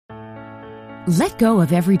Let go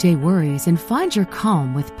of everyday worries and find your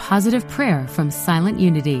calm with positive prayer from Silent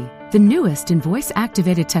Unity, the newest in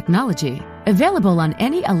voice-activated technology, available on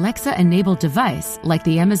any Alexa-enabled device like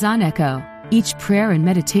the Amazon Echo. Each prayer and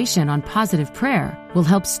meditation on positive prayer will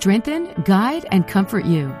help strengthen, guide, and comfort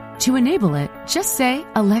you. To enable it, just say,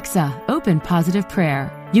 "Alexa, open positive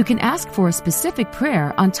prayer." You can ask for a specific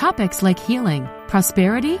prayer on topics like healing,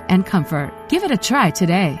 prosperity, and comfort. Give it a try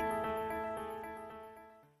today.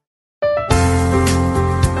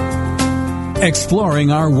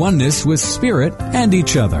 Exploring our oneness with Spirit and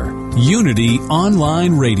each other. Unity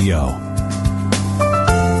Online Radio.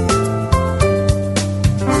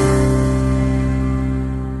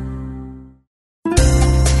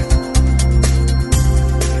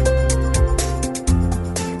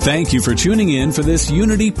 Thank you for tuning in for this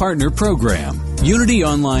Unity Partner Program. Unity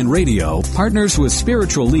Online Radio partners with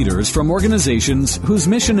spiritual leaders from organizations whose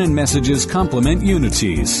mission and messages complement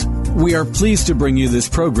Unity's. We are pleased to bring you this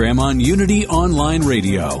program on Unity Online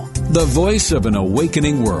Radio, the voice of an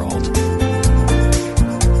awakening world.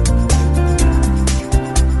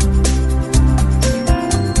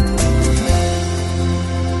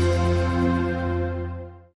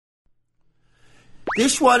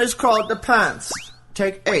 This one is called The Pants.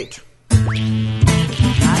 Take 8.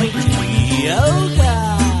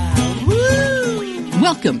 Yoga! Woo!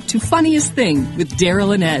 Welcome to Funniest Thing with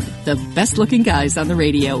Daryl and Ed, the best-looking guys on the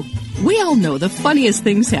radio. We all know the funniest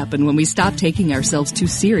things happen when we stop taking ourselves too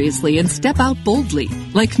seriously and step out boldly,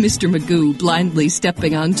 like Mr. Magoo blindly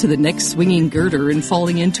stepping onto the next swinging girder and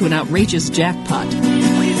falling into an outrageous jackpot.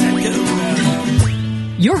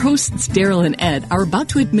 Your hosts, Daryl and Ed, are about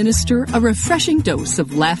to administer a refreshing dose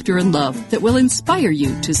of laughter and love that will inspire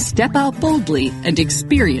you to step out boldly and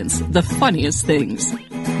experience the funniest things.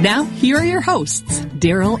 Now, here are your hosts,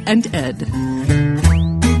 Daryl and Ed.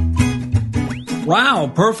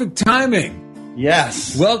 Wow, perfect timing.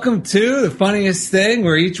 Yes. Welcome to The Funniest Thing,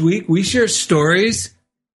 where each week we share stories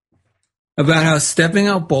about how stepping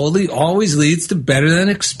out boldly always leads to better than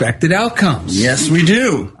expected outcomes. Yes, we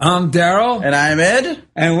do. I'm Daryl. And I'm Ed.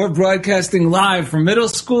 And we're broadcasting live from Middle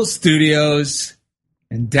School Studios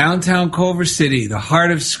in downtown Culver City, the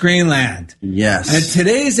heart of Screenland. Yes. And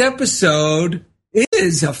today's episode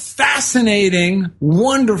is a fascinating,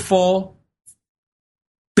 wonderful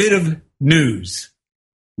bit of news.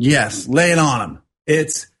 Yes, lay it on them.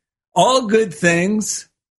 It's all good things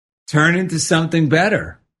turn into something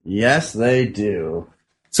better. Yes, they do.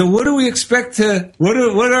 So what do we expect to, what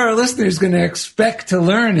are our listeners going to expect to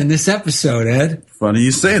learn in this episode, Ed? Funny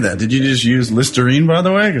you say that. Did you just use Listerine, by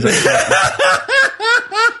the way?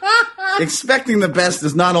 Expecting the best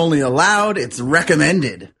is not only allowed, it's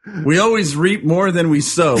recommended. We always reap more than we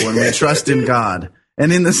sow when we trust in God.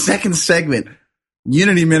 And in the second segment,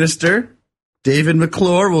 Unity Minister David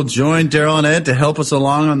McClure will join Daryl and Ed to help us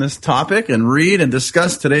along on this topic and read and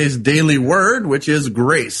discuss today's daily word, which is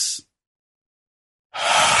grace.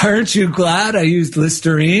 Aren't you glad I used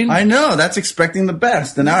Listerine? I know, that's expecting the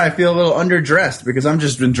best. And now I feel a little underdressed because I've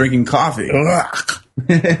just been drinking coffee.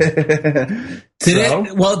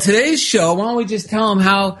 Today's show, why don't we just tell them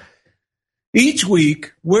how each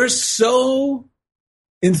week we're so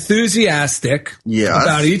enthusiastic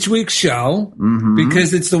about each week's show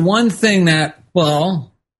because it's the one thing that,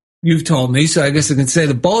 well, you've told me, so I guess I can say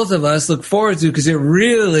that both of us look forward to because it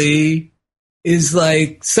really is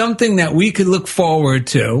like something that we could look forward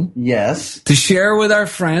to. Yes. To share with our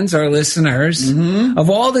friends, our listeners,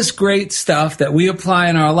 of all this great stuff that we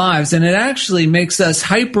apply in our lives. And it actually makes us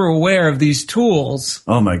hyper aware of these tools.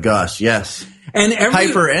 Oh my gosh, yes. And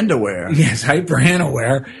hyper and aware. Yes, hyper and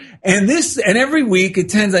aware. And every week it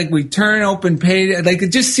tends like we turn open page, like it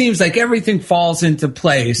just seems like everything falls into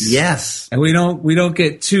place. Yes. And we don't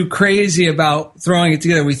get too crazy about throwing it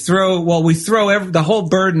together. We throw the whole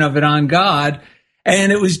burden of it on God.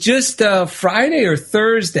 And it was just Friday or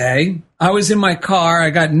Thursday. I was in my car.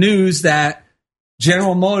 I got news that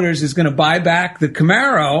General Motors is going to buy back the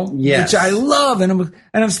Camaro, which I love. And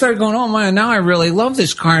I'm starting going, oh man, now I really love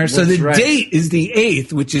this car. So date is the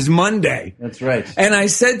 8th, which is Monday. That's right. And I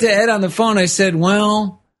said to Ed on the phone, I said,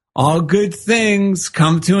 well, all good things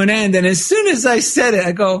come to an end. And as soon as I said it,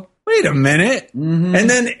 I go, wait a minute. And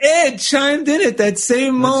then Ed chimed in at that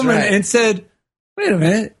same moment and said, wait a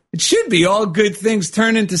minute. It should be all good things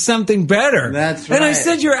turn into something better. That's right. And I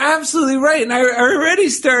said, you're absolutely right. And I already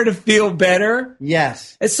started to feel better.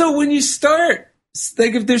 Yes. And so when you start,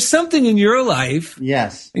 like if there's something in your life,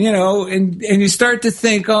 yes, you know, and you start to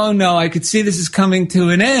think, oh no, I could see this is coming to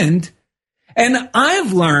an end. And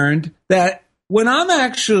I've learned that when I'm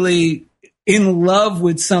actually in love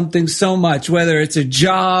with something so much, whether it's a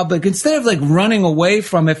job, like instead of like running away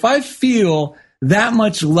from, if I feel that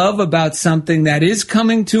much love about something that is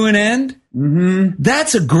coming to an end,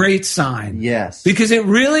 that's a great sign. Yes. Because it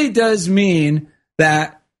really does mean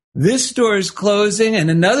that this door is closing and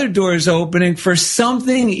another door is opening for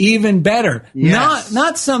something even better. Yes.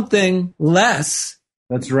 Not something less.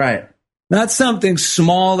 That's right. Not something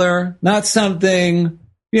smaller, not something,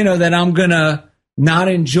 that I'm going to not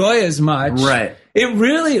enjoy as much. Right. It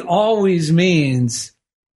really always means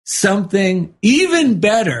something even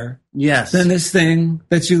better than this thing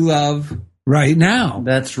that you love right now.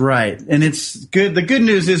 That's right. And it's good. The good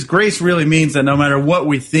news is grace really means that no matter what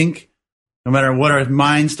we think, no matter what our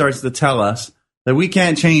mind starts to tell us, that we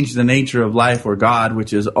can't change the nature of life or God,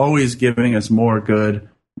 which is always giving us more good,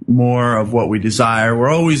 more of what we desire. We're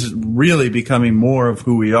always really becoming more of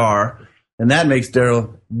who we are. And that makes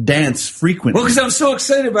Daryl dance frequently. Well, because I'm so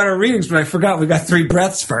excited about our readings, but I forgot we got 3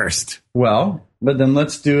 breaths first. Well, but then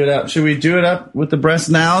let's do it up. Should we do it up with the breaths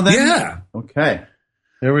now then? Yeah. Okay.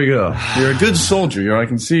 There we go. You're a good soldier. I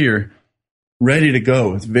can see you're ready to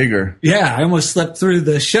go with vigor. Yeah, I almost slept through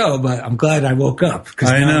the show, but I'm glad I woke up.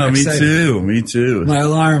 I know, me too. My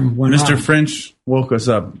alarm went Mr. off. French woke us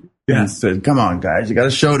up and said, "Come on, guys, you got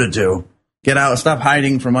a show to do. Get out, stop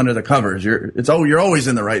hiding from under the covers. You're always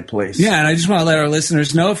in the right place." Yeah, and I just want to let our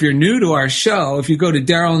listeners know, if you're new to our show, if you go to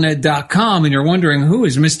DarylNed.com and you're wondering who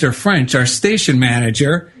is Mr. French, our station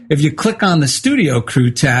manager, if you click on the Studio Crew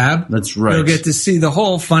tab, that's right, you'll get to see the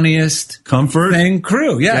whole funniest Comfort thing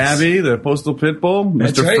crew. Yes. Gabby, the Postal Pitbull,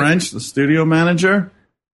 Mr. Right. French, the studio manager.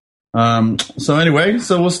 So anyway,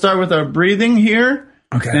 we'll start with our breathing here.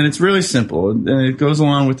 Okay. And it's really simple. And it goes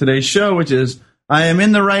along with today's show, which is, I am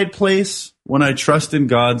in the right place when I trust in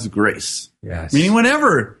God's grace. Yes. Meaning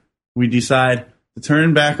whenever we decide to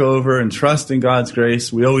turn back over and trust in God's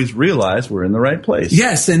grace, we always realize we're in the right place.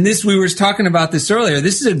 Yes, and we were talking about this earlier.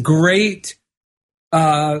 This is a great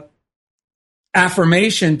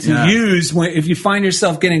affirmation to use if you find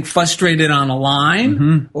yourself getting frustrated on a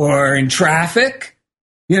line or in traffic.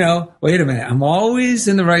 Wait a minute, I'm always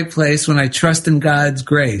in the right place when I trust in God's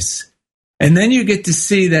grace. And then you get to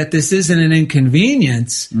see that this isn't an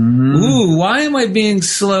inconvenience. Ooh, why am I being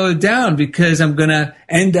slowed down? Because I'm going to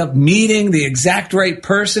end up meeting the exact right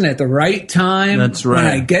person at the right time. That's right. When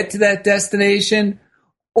I get to that destination.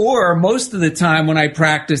 Or most of the time when I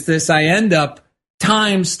practice this, I end up,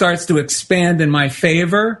 time starts to expand in my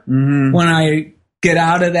favor when I get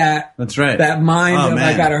out of that. That's right. That mind of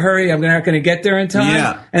I got to hurry, I'm not going to get there in time.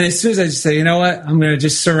 Yeah. And as soon as I just say, you know what, I'm going to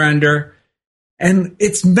just surrender. And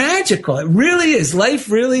it's magical. It really is. Life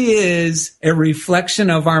really is a reflection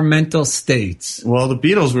of our mental states. Well, the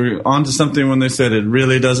Beatles were onto something when they said, it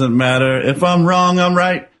really doesn't matter if I'm wrong, I'm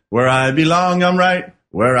right. Where I belong, I'm right.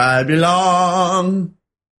 Where I belong.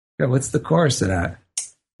 Yeah, what's the chorus of that?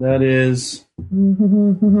 That is...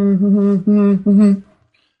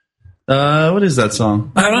 what is that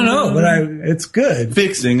song? I don't know, but it's good.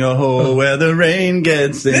 Fixing a hole where the rain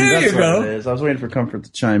gets in. There That's you go. what it is. I was waiting for Comfort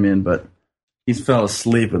to chime in, but he fell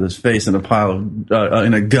asleep with his face in a pile of,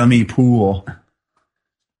 in a gummy pool.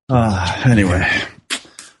 Anyway.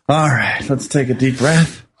 All right, let's take a deep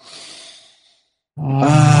breath.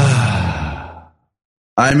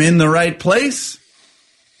 I'm in the right place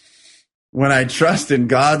when I trust in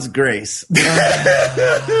God's grace. All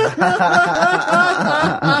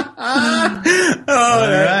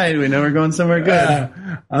right, we know we're going somewhere good.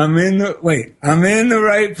 I'm in the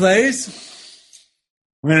right place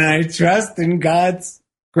when I trust in God's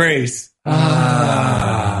grace.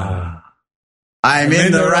 I'm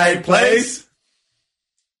in the right place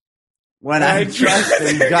when I trust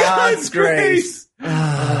in God's grace.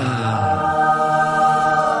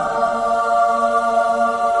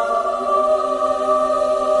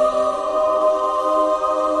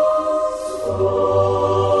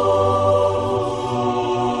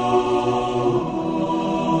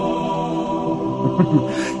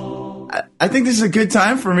 I think this is a good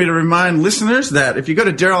time for me to remind listeners that if you go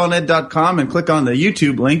to DarylNed.com and click on the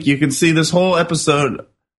YouTube link, you can see this whole episode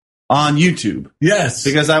on YouTube. Yes.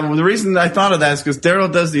 Because the reason I thought of that is because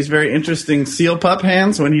Daryl does these very interesting seal pup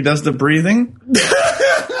hands when he does the breathing.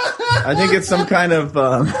 I think it's some kind of,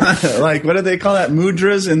 like, what do they call that?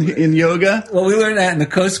 Mudras in yoga? Well, we learned that in the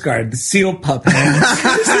Coast Guard, the seal pup hands.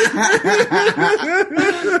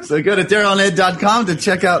 So go to DarylNed.com to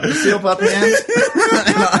check out the seal pup hands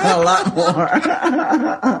and a lot more.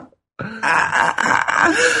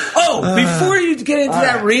 Before you get into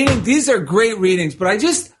that reading, these are great readings, but I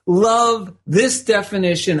just love this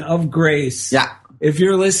definition of grace. Yeah. If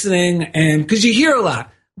you're listening, and because you hear a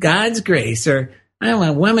lot, God's grace, or I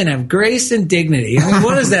want women have grace and dignity. I mean,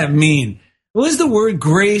 what does that mean? What does the word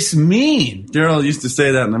grace mean? Daryl used to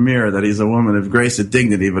say that in the mirror, that he's a woman of grace and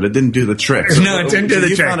dignity, but it didn't do the trick. No, it didn't do the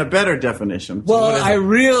trick. You found a better definition. Well, I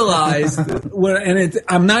realized,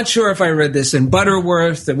 I'm not sure if I read this in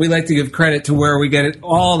Butterworth, that we like to give credit to where we get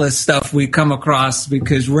all the stuff we come across,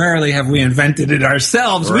 because rarely have we invented it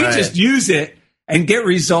ourselves. Right. We just use it and get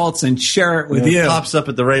results and share it with you. It pops up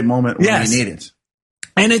at the right moment when we need it.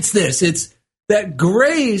 And it's that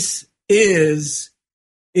grace is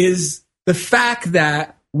the fact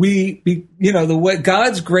that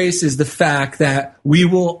God's grace is the fact that we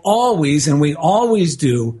will always, and we always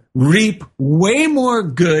do, reap way more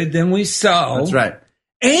good than we sow. That's right.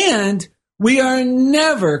 And we are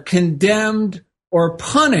never condemned or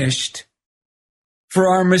punished for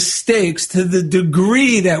our mistakes to the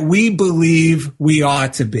degree that we believe we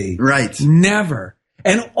ought to be. Right. Never.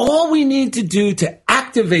 And all we need to do to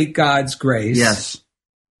activate God's grace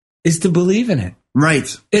is to believe in it.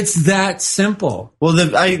 Right. It's that simple. Well,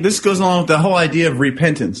 this goes along with the whole idea of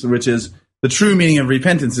repentance, which is the true meaning of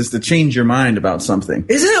repentance is to change your mind about something.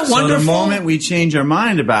 Isn't it wonderful? So the moment we change our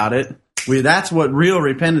mind about it, that's what real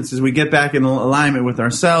repentance is. We get back in alignment with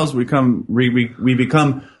ourselves. We become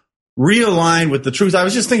realigned with the truth. I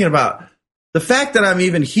was just thinking about the fact that I'm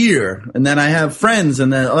even here, and that I have friends,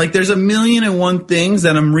 and that there's 1,000,001 things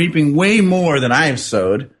that I'm reaping way more than I have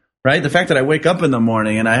sowed. Right? The fact that I wake up in the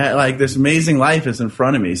morning and I had this amazing life is in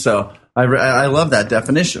front of me. So I love that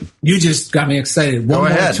definition. You just got me excited.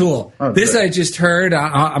 One more tool. Oh, this good. I just heard.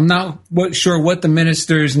 I'm not sure what the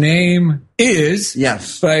minister's name is.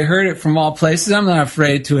 Yes. But I heard it from all places. I'm not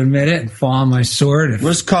afraid to admit it and fall on my sword.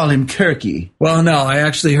 Let's call him Kirky. Well, no, I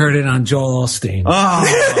actually heard it on Joel Osteen. Oh.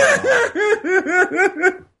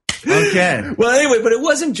 Okay. Well, anyway, but it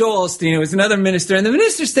wasn't Joel Osteen. It was another minister. And the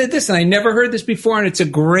minister said this, and I never heard this before, and it's a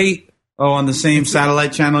great... Oh, on the same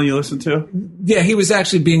satellite channel you listen to? Yeah, he was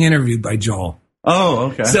actually being interviewed by Joel.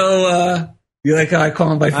 Oh, okay. So, you like how I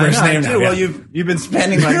call him by first name now? Well, you've been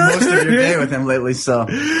spending most of your day with him lately, so...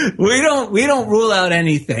 We don't rule out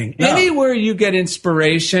anything. No. Anywhere you get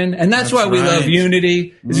inspiration, and that's why we love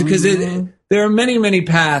Unity, is because there are many, many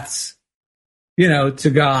paths,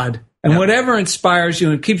 to God. And whatever inspires you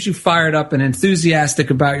and keeps you fired up and enthusiastic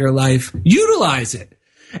about your life, utilize it.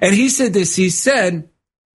 And he said this, he said,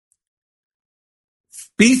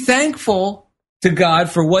 be thankful to God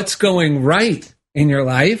for what's going right in your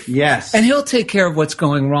life. Yes. And he'll take care of what's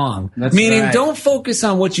going wrong. That's Meaning, right. Don't focus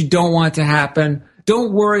on what you don't want to happen.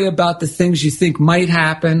 Don't worry about the things you think might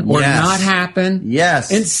happen or not happen.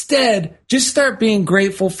 Yes. Instead, just start being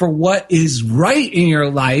grateful for what is right in your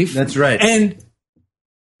life. That's right. And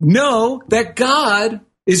know that God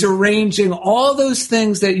is arranging all those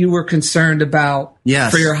things that you were concerned about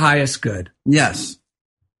for your highest good. Yes.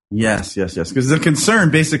 Yes. Because the concern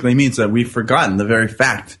basically means that we've forgotten the very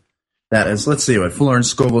fact that is, let's see what Florence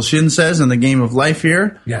Scovel Shinn says in The Game of Life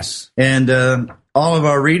here. Yes. And all of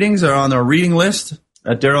our readings are on our reading list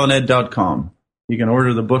at DarylAndEd.com. You can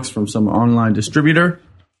order the books from some online distributor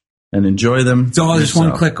and enjoy them. It's all just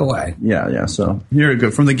one click away. Yeah. So here we go.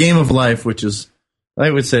 From The Game of Life, which is, I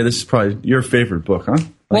would say this is probably your favorite book, huh?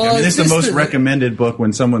 This is the most recommended book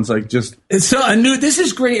when someone's just. This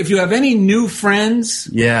is great if you have any new friends.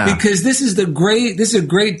 Yeah. Because this is a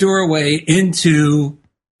great doorway into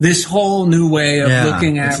this whole new way of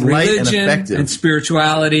looking at religion and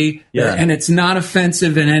spirituality. Yeah. And it's not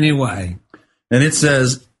offensive in any way. And it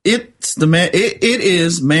says, it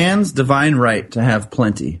is man's divine right to have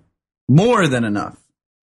plenty, more than enough.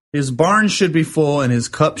 His barn should be full and his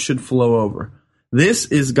cup should flow over. This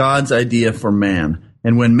is God's idea for man,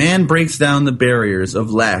 and when man breaks down the barriers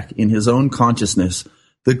of lack in his own consciousness,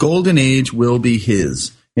 the golden age will be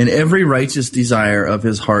his, and every righteous desire of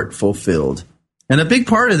his heart fulfilled. And a big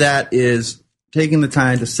part of that is taking the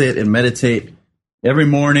time to sit and meditate every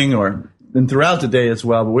morning and throughout the day as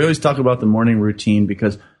well. But we always talk about the morning routine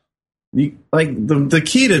because the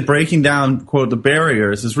key to breaking down, quote, the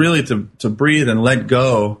barriers is really to breathe and let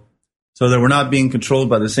go, so that we're not being controlled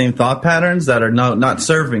by the same thought patterns that are not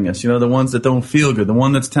serving us. The ones that don't feel good, the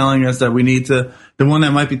one that's telling us that we need to, the one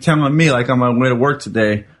that might be telling me, on my way to work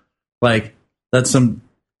today, that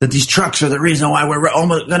these trucks are the reason why we're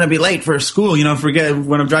almost going to be late for school. Forget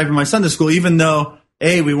when I'm driving my son to school, even though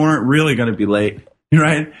A, we weren't really going to be late,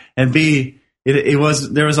 right? And B, there was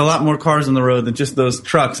a lot more cars on the road than just those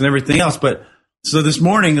trucks and everything else. But so this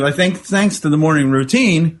morning, I think thanks to the morning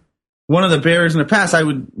routine, one of the barriers in the past,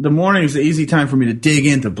 the morning was the easy time for me to dig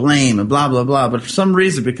into blame and blah, blah, blah. But for some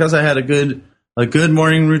reason, because I had a good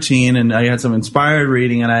morning routine and I had some inspired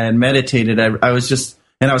reading and I had meditated, I was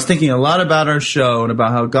thinking a lot about our show and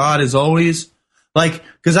about how God is always Like,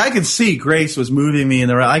 because I could see grace was moving me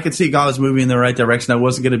I could see God was moving in the right direction. I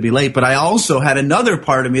wasn't going to be late, but I also had another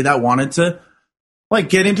part of me that wanted to, like,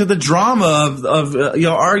 get into the drama of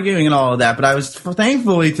arguing and all of that. But I was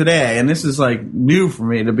thankfully today, and this is like new for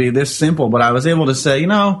me to be this simple, but I was able to say, I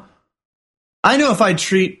know if I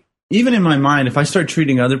even in my mind, if I start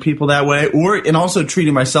treating other people that way, and also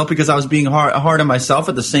treating myself, because I was being hard on myself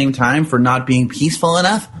at the same time for not being peaceful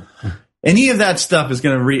enough, any of that stuff is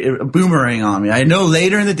going to boomerang on me. I know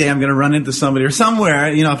later in the day I'm going to run into somebody or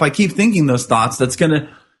somewhere, if I keep thinking those thoughts, that's going to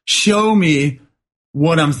show me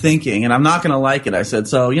what I'm thinking, and I'm not going to like it. I said,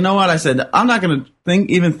 so you know what? I said, I'm not going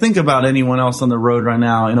to even think about anyone else on the road right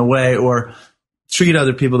now in a way, or treat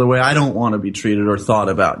other people the way I don't want to be treated or thought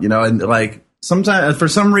about, and like sometimes for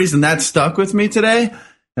some reason that stuck with me today,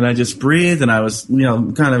 and I just breathed, and I was,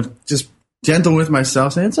 kind of just gentle with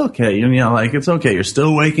myself, saying, it's okay. It's okay. You're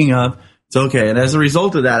still waking up. It's okay. And as a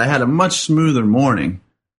result of that, I had a much smoother morning.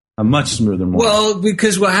 Well,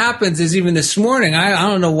 because what happens is, even this morning, I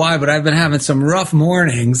don't know why, but I've been having some rough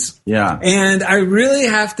mornings. Yeah. And I really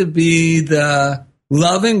have to be the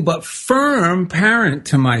loving but firm parent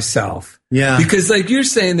to myself. Yeah. Because like you're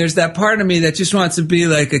saying, there's that part of me that just wants to be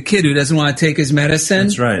like a kid who doesn't want to take his medicine.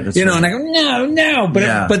 That's right. And I go, no.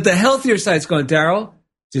 But the healthier side's going, Daryl,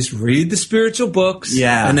 just read the spiritual books,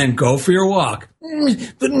 and then go for your walk.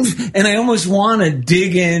 And I almost want to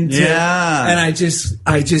dig into, and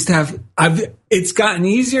it's gotten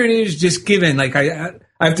easier and easier to just give in. Like I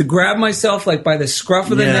have to grab myself like by the scruff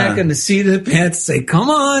of the neck and the seat of the pants and say, come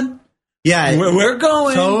on. Yeah. We're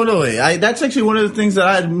going. Totally. That's actually one of the things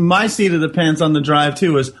that my seat of the pants on the drive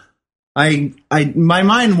too was my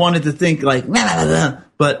mind wanted to think like,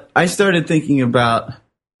 but I started thinking about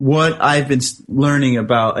what I've been learning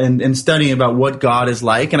about and studying about what God is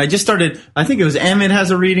like. And I just started, I think it was Emmett has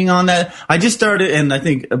a reading on that. I just started, and I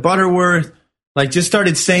think Butterworth, just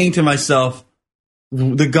started saying to myself,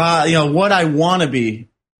 the God, what I want to be,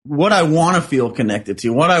 what I want to feel connected to,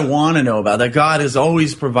 what I want to know about, that God is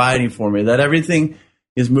always providing for me, that everything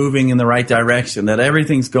is moving in the right direction, that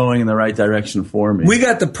everything's going in the right direction for me. We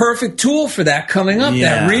got the perfect tool for that coming up,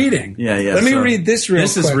 that reading. Yeah. Let me read this real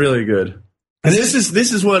quick. This is really good. And this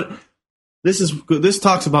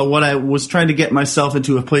talks about what I was trying to get myself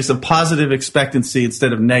into, a place of positive expectancy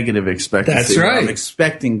instead of negative expectancy. That's right. I'm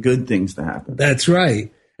expecting good things to happen. That's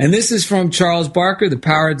right. And this is from Charles Barker, The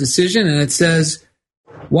Power of Decision, and it says,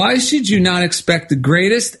 why should you not expect the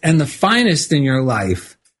greatest and the finest in your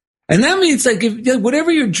life? And that means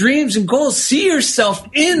whatever your dreams and goals, see yourself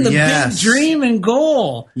in the big dream and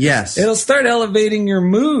goal. Yes. It'll start elevating your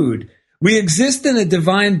mood. We exist in a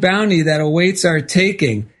divine bounty that awaits our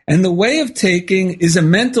taking, and the way of taking is a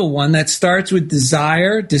mental one that starts with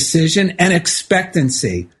desire, decision, and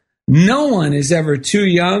expectancy. No one is ever too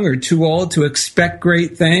young or too old to expect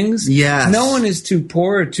great things. Yes. No one is too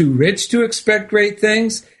poor or too rich to expect great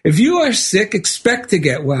things. If you are sick, expect to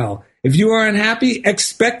get well. If you are unhappy,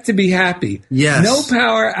 expect to be happy. Yes. No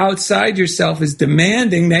power outside yourself is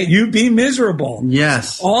demanding that you be miserable.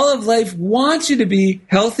 Yes. All of life wants you to be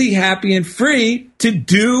healthy, happy, and free to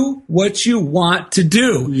do what you want to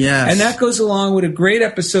do. Yes. And that goes along with a great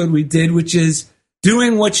episode we did, which is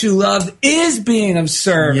doing what you love is being of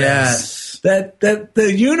service. Yes. That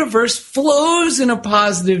the universe flows in a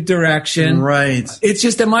positive direction. Right. It's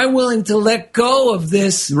just, am I willing to let go of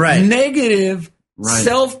this negative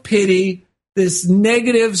self-pity, this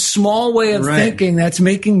negative small way of thinking that's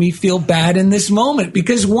making me feel bad in this moment?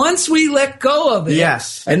 Because once we let go of it,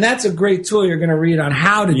 and that's a great tool you're going to read on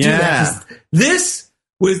how to do that. This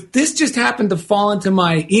just happened to fall into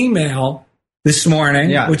my email this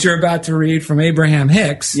morning, which you're about to read from Abraham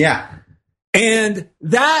Hicks. Yeah. And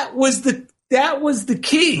that was the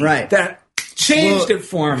key that changed it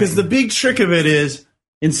for me. Because the big trick of it is,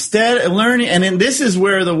 instead of learning, and then this is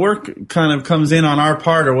where the work kind of comes in on our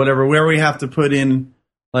part or whatever, where we have to put in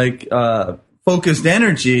focused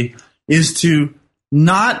energy, is to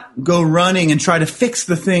not go running and try to fix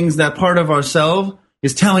the things that part of ourselves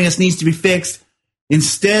is telling us needs to be fixed.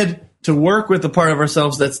 Instead, to work with the part of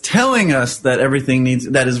ourselves that's telling us that everything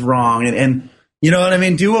that is wrong. And you know what I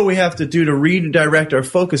mean? Do what we have to do to redirect our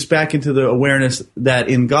focus back into the awareness that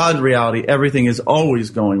in God's reality, everything is always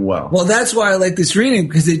going well. Well, that's why I like this reading,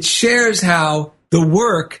 because it shares how the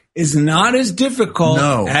work is not as difficult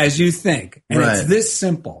as you think. And it's this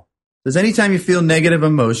simple. Does anytime you feel negative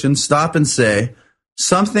emotion, stop and say,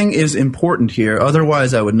 something is important here.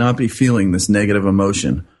 Otherwise, I would not be feeling this negative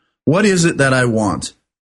emotion. What is it that I want?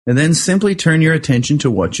 And then simply turn your attention to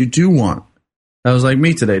what you do want. That was like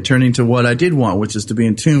me today, turning to what I did want, which is to be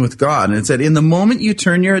in tune with God. And it said, in the moment you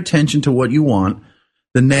turn your attention to what you want,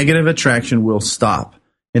 the negative attraction will stop.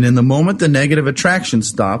 And in the moment the negative attraction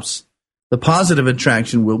stops, the positive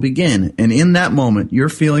attraction will begin. And in that moment, your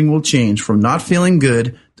feeling will change from not feeling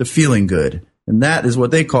good to feeling good. And that is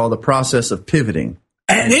what they call the process of pivoting.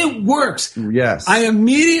 And it works. Yes. I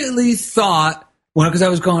immediately thought, because I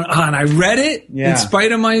was going, and I read it in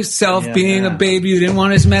spite of myself being a baby who didn't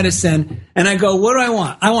want his medicine. And I go, what do I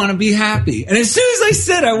want? I want to be happy. And as soon as I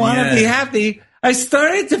said I want to be happy, I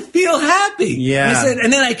started to feel happy. Yeah.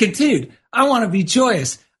 And then I continued, I want to be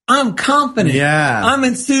joyous. I'm confident. Yeah. I'm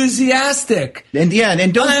enthusiastic. And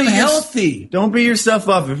don't I'm be healthy. Don't beat yourself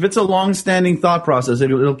up. If it's a long-standing thought process,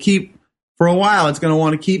 it'll keep, for a while, it's going to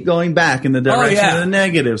want to keep going back in the direction of the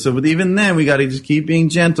negative. So even then, we got to just keep being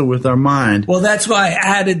gentle with our mind. Well, that's why I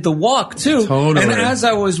added the walk, too. Totally. And as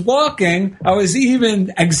I was walking, I was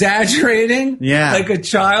even exaggerating like a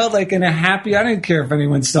child, like in a happy, I didn't care if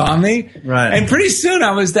anyone saw me. Right. And pretty soon,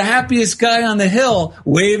 I was the happiest guy on the hill,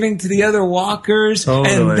 waving to the other walkers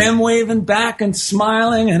and them waving back and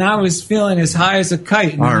smiling. And I was feeling as high as a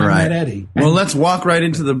kite. And I met Eddie. Well, let's walk right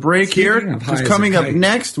into the break here. Coming up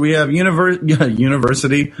next, we have University /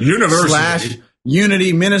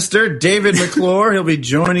 Unity Minister David McClure. He'll be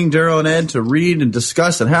joining Daryl and Ed to read and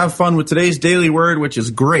discuss and have fun with today's daily word, which is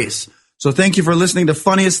grace. So thank you for listening to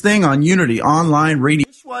Funniest Thing on Unity Online Radio.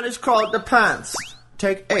 This one is called The Pants.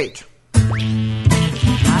 Take 8.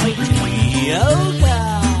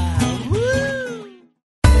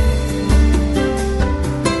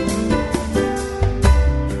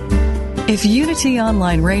 If Unity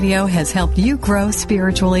Online Radio has helped you grow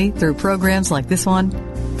spiritually through programs like this one,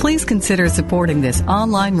 please consider supporting this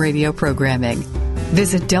online radio programming.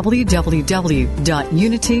 Visit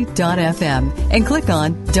www.unity.fm and click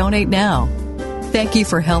on Donate Now. Thank you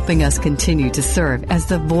for helping us continue to serve as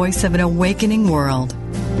the voice of an awakening world.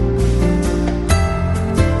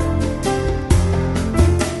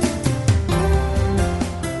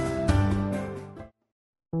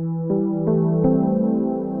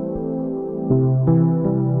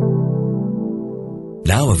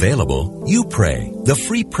 Now available, You Pray, the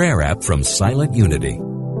free prayer app from Silent Unity.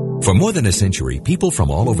 For more than a century, people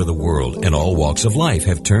from all over the world and all walks of life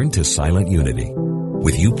have turned to Silent Unity.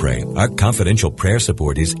 With You Pray, our confidential prayer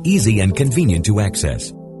support is easy and convenient to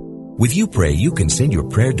access. With You Pray, you can send your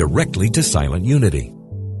prayer directly to Silent Unity.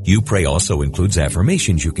 You Pray also includes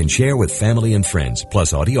affirmations you can share with family and friends,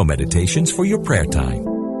 plus audio meditations for your prayer time.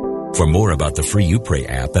 For more about the free You Pray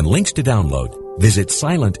app and links to download, visit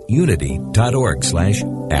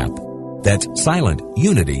silentunity.org/app. That's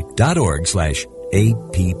silentunity.org/app.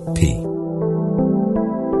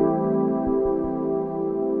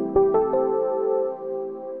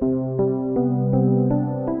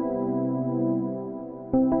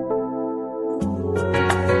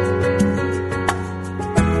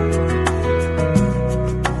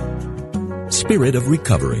 Spirit of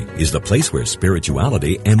Recovery is the place where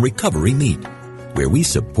spirituality and recovery meet, where we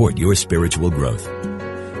support your spiritual growth.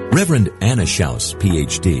 Reverend Anna Schaus,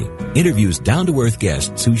 Ph.D., interviews down-to-earth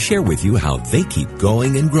guests who share with you how they keep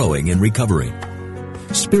going and growing in recovery.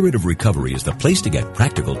 Spirit of Recovery is the place to get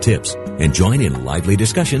practical tips and join in lively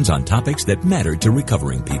discussions on topics that matter to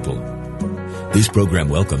recovering people. This program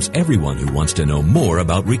welcomes everyone who wants to know more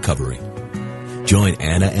about recovery. Join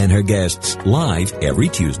Anna and her guests live every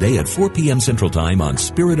Tuesday at 4 p.m. Central Time on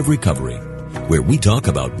Spirit of Recovery, where we talk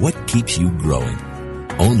about what keeps you growing.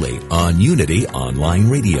 Only on Unity Online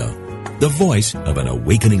Radio, the voice of an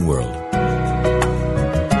awakening world.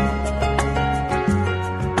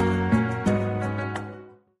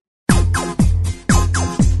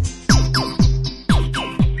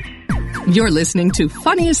 You're listening to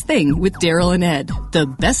Funniest Thing with Daryl and Ed, the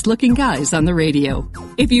best-looking guys on the radio.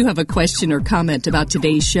 If you have a question or comment about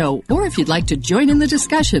today's show, or if you'd like to join in the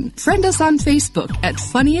discussion, friend us on Facebook at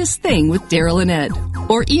Funniest Thing with Daryl and Ed,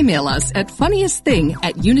 or email us at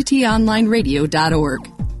funniestthing@unityonlineradio.org.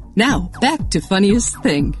 Now, back to Funniest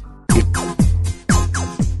Thing.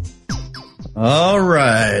 All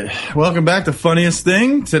right. Welcome back to Funniest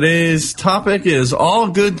Thing. Today's topic is all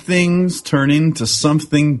good things turn into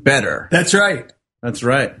something better. That's right. That's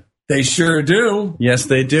right. They sure do. Yes,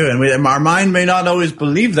 they do. And our mind may not always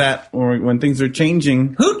believe that or when things are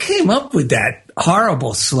changing. Who came up with that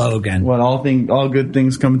horrible slogan? What, all good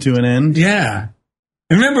things come to an end? Yeah.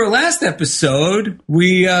 Remember last episode,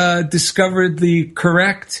 we discovered the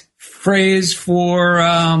correct phrase for,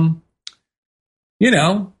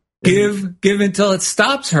 give until it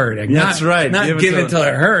stops hurting. That's right. Not give until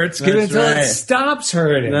it hurts. Give until it stops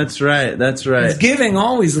hurting. That's right. That's right. Giving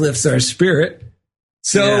always lifts our spirit.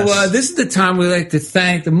 So this is the time we like to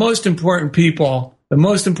thank the most important people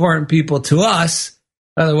to us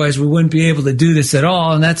Otherwise, we wouldn't be able to do this at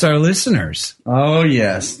all, and that's our listeners. Oh,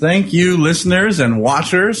 yes. Thank you, listeners and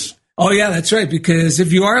watchers. Oh, yeah, that's right, because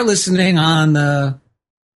if you are listening on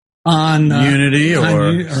Unity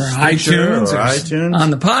or iTunes,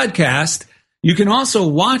 on the podcast, you can also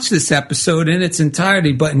watch this episode in its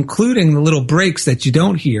entirety, but including the little breaks that you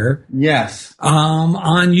don't hear. Yes.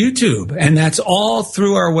 On YouTube. And that's all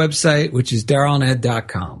through our website, which is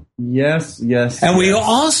DarylAndEd.com. Yes. And we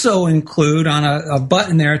also include on a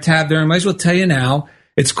button there, a tab there, I might as well tell you now,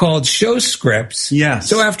 it's called Show Scripts. Yes.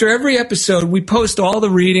 So after every episode, we post all the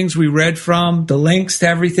readings we read from, the links to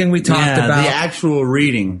everything we talked about. The actual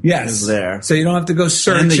reading is there. So you don't have to go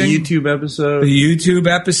searching. And the YouTube episode.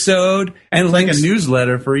 And links. Like a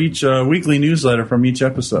newsletter for each, weekly newsletter from each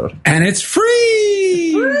episode. And it's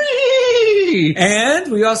free!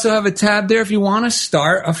 And we also have a tab there if you want to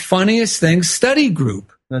start a Funniest Things study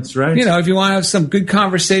group. That's right. You know, if you want to have some good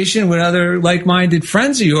conversation with other like-minded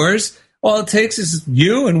friends of yours, all it takes is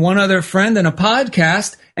you and one other friend and a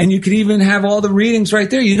podcast, and you could even have all the readings right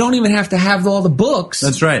there. You don't even have to have all the books.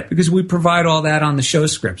 That's right. Because we provide all that on the Show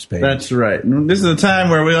Scripts page. That's right. And this is a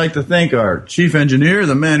time where we like to thank our chief engineer,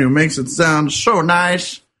 the man who makes it sound so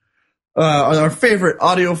nice, our favorite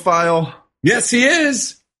audiophile. Yes, he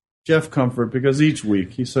is. Jeff Comfort, because each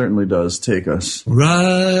week he certainly does take us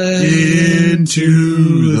right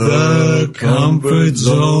into the comfort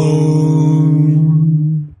zone.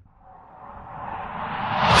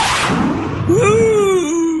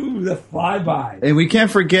 Woo! The flyby. And we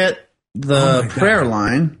can't forget the prayer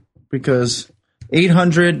line, because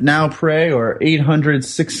 800 Now Pray or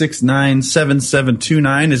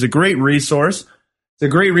 800-669-7729 is a great resource. It's a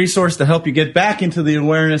great resource to help you get back into the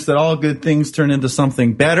awareness that all good things turn into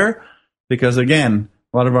something better. Because again,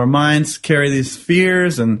 a lot of our minds carry these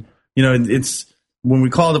fears, and you know, it's when we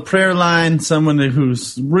call the prayer line, someone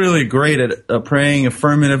who's really great at praying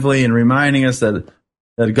affirmatively and reminding us that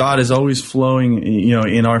God is always flowing, you know,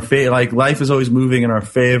 in our favor. Like life is always moving in our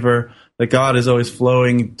favor. That God is always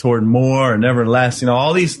flowing toward more and never less. You know,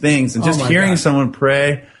 all these things, and just hearing someone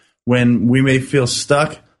pray when we may feel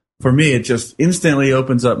stuck. For me, it just instantly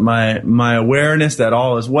opens up my awareness that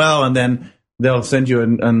all is well, and then they'll send you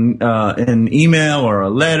an email or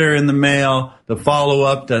a letter in the mail, the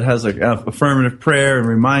follow-up that has an affirmative prayer and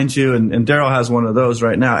reminds you, and Daryl has one of those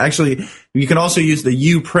right now. Actually, you can also use the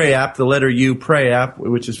You Pray app, the letter U Pray app,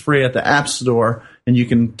 which is free at the App Store, and you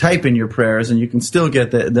can type in your prayers, and you can still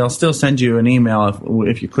get they'll still send you an email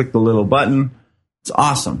if you click the little button. It's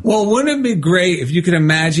awesome. Well, wouldn't it be great if you could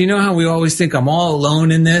imagine, you know how we always think I'm all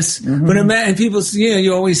alone in this? Mm-hmm. But imagine people, you know,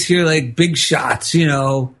 you always hear like big shots, you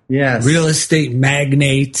know, yes, real estate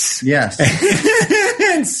magnates. Yes.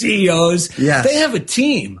 And CEOs. Yes. They have a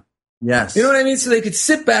team. Yes. You know what I mean? So they could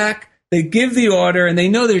sit back, they give the order, and they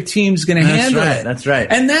know their team's going to handle it. That's right.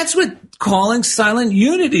 And that's what calling silent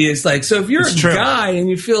unity is like. So if you're guy and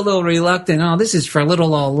you feel a little reluctant, oh, this is for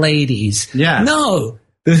little old ladies. Yeah. No.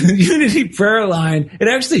 The Unity prayer line, it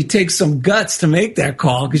actually takes some guts to make that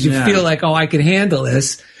call because you feel like, oh, I can handle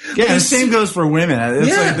this. Yeah, the same goes for women.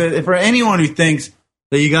 It's like for anyone who thinks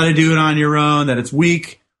that you got to do it on your own, that it's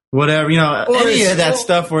weak, whatever, you know, any of that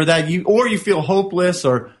stuff, or that you feel hopeless,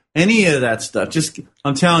 or any of that stuff. Just,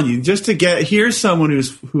 I'm telling you, just to here's someone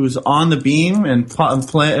who's on the beam and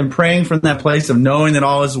praying from that place of knowing that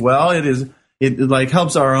all is well. It like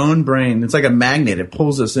helps our own brain. It's like a magnet. It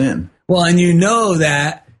pulls us in. Well, and you know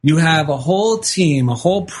that you have a whole team, a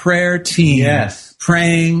whole prayer team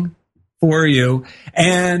praying for you.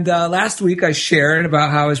 And last week I shared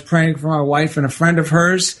about how I was praying for my wife and a friend of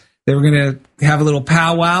hers. They were going to have a little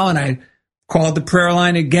powwow, and I called the prayer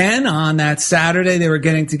line again on that Saturday. They were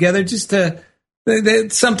getting together just to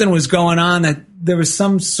something was going on, that there was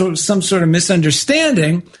some sort of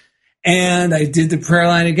misunderstanding. And I did the prayer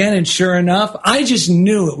line again, and sure enough, I just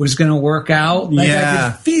knew it was going to work out. Like I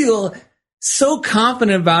could feel so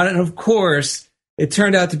confident about it. And of course, it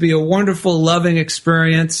turned out to be a wonderful, loving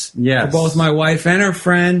experience for both my wife and her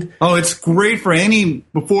friend. Oh, it's great for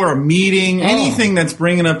before a meeting, anything that's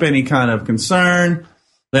bringing up any kind of concern.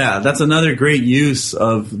 Yeah, that's another great use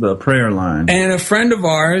of the prayer line. And a friend of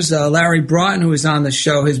ours, Larry Broughton, who was on the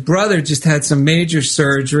show, his brother just had some major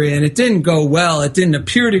surgery, and it didn't go well. It didn't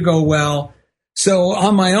appear to go well. So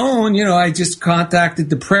on my own, you know, I just contacted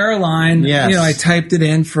the prayer line. Yes. You know, I typed it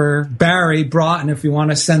in for Barry Broughton if you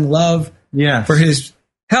want to send love for his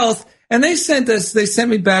health. And they sent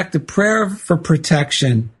me back the prayer for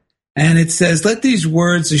protection. And it says, let these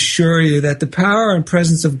words assure you that the power and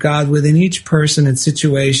presence of God within each person and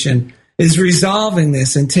situation is resolving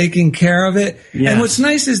this and taking care of it. Yes. And what's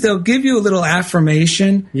nice is they'll give you a little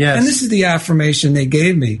affirmation. Yes. And this is the affirmation they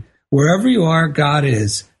gave me. wherever you are, God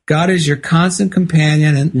is. God is your constant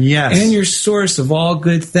companion and your source of all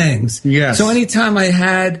good things. Yes. So anytime I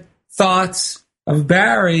had thoughts of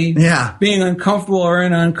Barry being uncomfortable or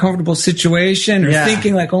in an uncomfortable situation or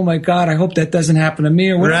thinking like, oh my God, I hope that doesn't happen to me,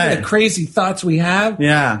 or whatever the crazy thoughts we have,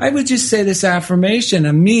 I would just say this affirmation.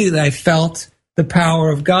 Immediately I felt the power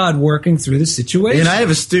of God working through the situation. And I have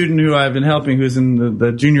a student who I've been helping who's in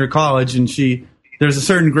the junior college, and there's a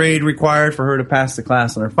certain grade required for her to pass the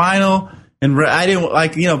class on her final. And I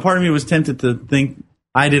didn't part of me was tempted to think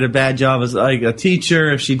I did a bad job as like a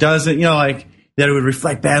teacher. If she doesn't, that it would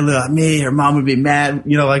reflect badly on me. Her mom would be mad,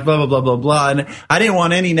 blah, blah, blah, blah, blah. And I didn't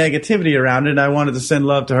want any negativity around it. I wanted to send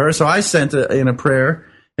love to her. So I sent in a prayer,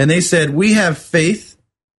 and they said, we have faith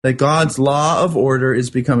that God's law of order is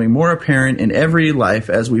becoming more apparent in every life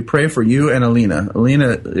as we pray for you and Alina.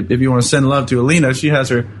 Alina, if you want to send love to Alina, she has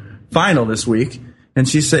her final this week. And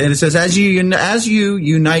she said, and it says, as you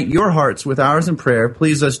unite your hearts with ours in prayer,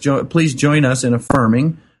 please join us in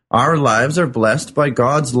affirming our lives are blessed by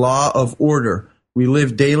God's law of order. We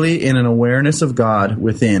live daily in an awareness of God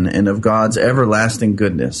within and of God's everlasting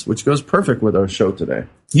goodness, which goes perfect with our show today.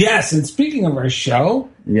 Yes, and speaking of our show,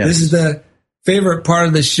 this is the favorite part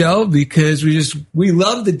of the show because we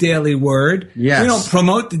love the Daily Word. Yes. We don't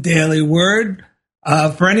promote the Daily Word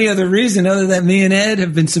for any other reason other than me and Ed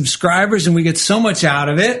have been subscribers and we get so much out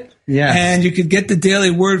of it. Yes. And you could get the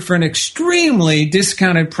Daily Word for an extremely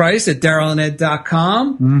discounted price at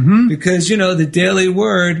DarylandEd.com because, the Daily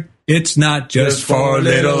Word, it's not just for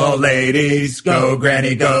little old ladies. Go,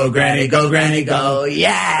 Granny, go, Granny, go, Granny, go.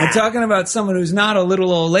 Yeah. And talking about someone who's not a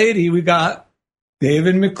little old lady, we got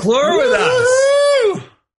David McClure with us.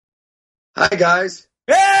 Hi, guys.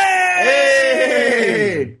 Hey!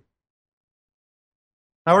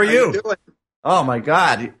 How are you? How you doing? Oh, my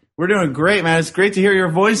God. We're doing great, man. It's great to hear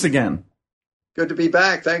your voice again. Good to be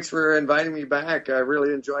back. Thanks for inviting me back. I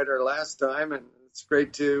really enjoyed our last time, and it's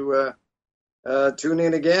great to tune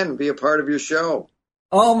in again and be a part of your show.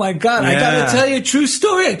 Oh, my God. I got to tell you a true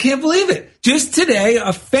story. I can't believe it. Just today,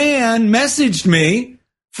 a fan messaged me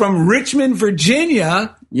from Richmond,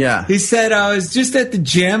 Virginia. Yeah. He said, I was just at the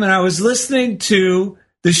gym, and I was listening to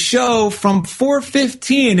the show from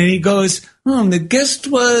 4:15, and he goes, the guest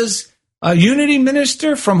was a Unity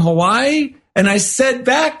minister from Hawaii. And I said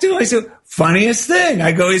back to him, I said, funniest thing.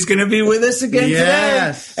 I go, he's going to be with us again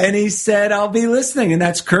today. And he said, I'll be listening. And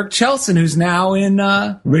that's Kirk Chelson, who's now in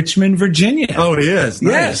Richmond, Virginia. Oh, he is?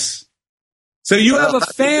 Nice. Yes. So you have a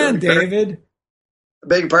fan, David.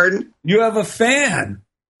 Beg your pardon? You have a fan.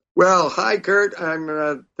 Well, hi, Kurt.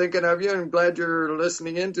 I'm thinking of you. I'm glad you're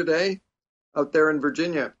listening in today out there in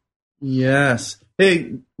Virginia. Yes.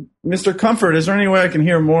 Hey, Mr. Comfort, is there any way I can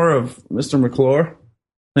hear more of Mr. McClure?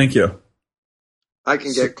 Thank you. I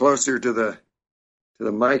can get closer to the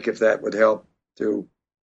mic if that would help too.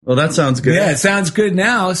 Well, that sounds good. Yeah, it sounds good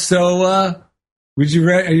now. So, are you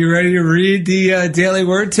ready to read the Daily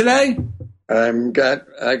Word today? I got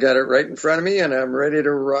it right in front of me, and I'm ready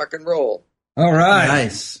to rock and roll. All right.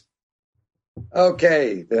 Nice.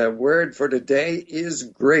 Okay, the word for today is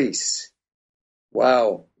grace.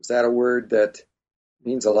 Wow, is that a word that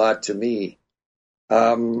means a lot to me?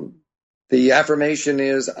 The affirmation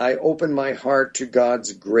is, I open my heart to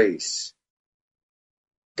God's grace.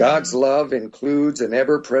 God's love includes an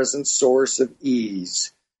ever-present source of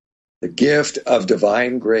ease, the gift of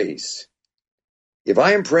divine grace. If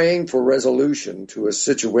I am praying for resolution to a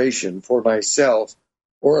situation for myself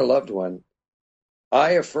or a loved one,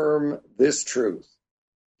 I affirm this truth.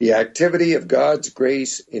 The activity of God's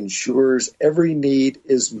grace ensures every need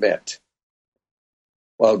is met.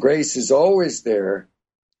 While grace is always there,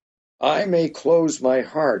 I may close my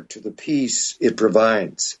heart to the peace it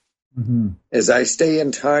provides. As I stay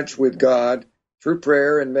in touch with God through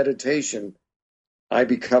prayer and meditation, I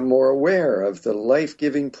become more aware of the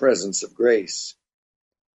life-giving presence of grace.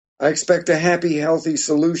 I expect a happy, healthy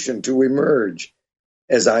solution to emerge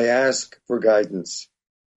as I ask for guidance.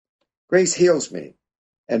 Grace heals me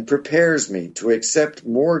and prepares me to accept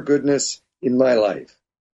more goodness in my life.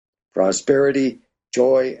 Prosperity,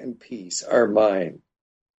 joy, and peace are mine.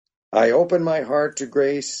 I open my heart to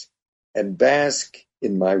grace and bask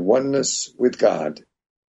in my oneness with God.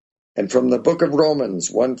 And from the book of Romans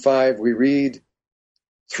 1:5 we read,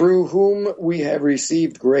 through whom we have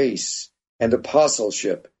received grace and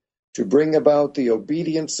apostleship to bring about the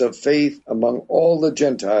obedience of faith among all the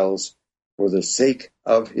Gentiles for the sake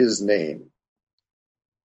of his name.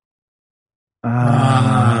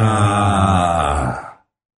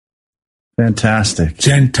 Fantastic.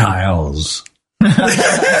 Gentiles.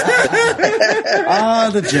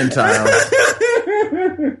 The Gentiles.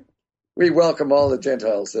 we welcome all the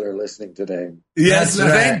Gentiles that are listening today. Yes,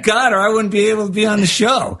 right. Thank God, or I wouldn't be able to be on the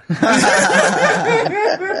show.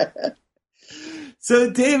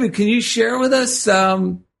 So, David, can you share with us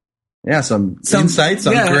some insights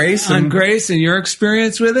on grace? On grace and your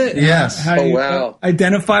experience with it? Yes. How you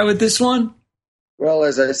identify with this one? Well,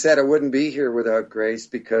 as I said, I wouldn't be here without grace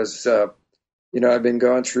because, I've been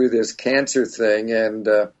going through this cancer thing, and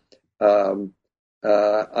I'm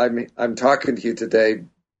talking to you today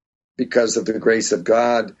because of the grace of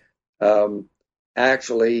God.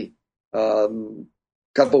 Actually, a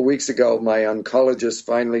couple of weeks ago, my oncologist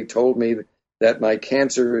finally told me that my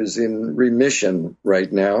cancer is in remission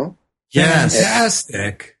right now. Yes.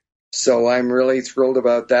 Fantastic. So I'm really thrilled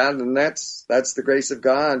about that, and that's the grace of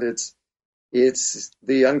God. It's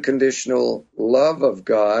the unconditional love of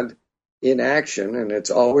God in action, and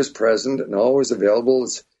it's always present and always available.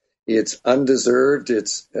 It's undeserved,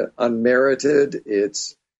 it's unmerited,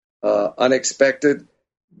 it's unexpected,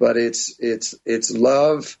 but it's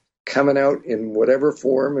love coming out in whatever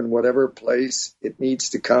form and whatever place it needs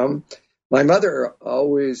to come. My mother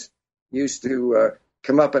always used to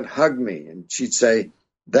come up and hug me, and she'd say,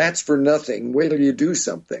 "That's for nothing. Wait till you do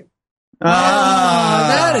something."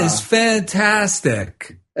 That is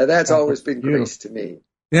fantastic. And that's always been grace to me.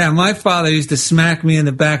 Yeah, my father used to smack me in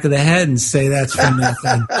the back of the head and say, "That's for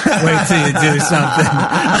nothing. Wait till you do something."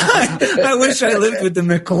 I wish I lived with the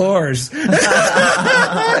McClures.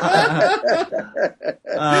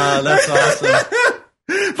 That's awesome.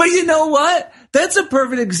 But you know what? That's a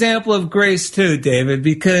perfect example of grace too, David,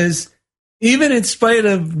 because even in spite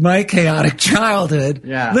of my chaotic childhood,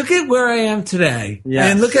 look at where I am today.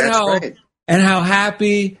 Yes, and look at how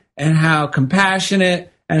happy and how compassionate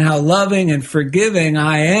and how loving and forgiving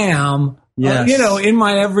I am, in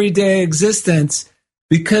my everyday existence,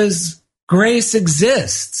 because grace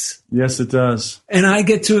exists. Yes, it does. And I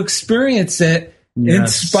get to experience it in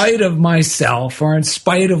spite of myself or in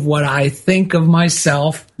spite of what I think of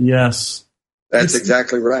myself. Yes. That's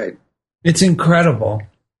exactly right. It's incredible.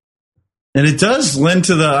 And it does lend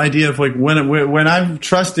to the idea of like when I'm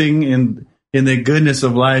trusting in the goodness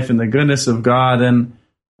of life and the goodness of God, and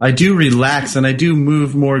I do relax and I do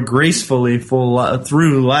move more gracefully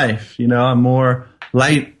through life. I'm more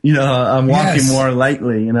light. I'm walking more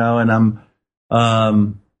lightly. And I'm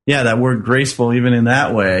that word graceful, even in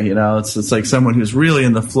that way. It's like someone who's really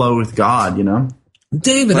in the flow with God.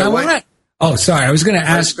 David, I want to. Oh, sorry, I was going to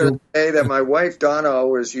ask. I was going to say that my wife Donna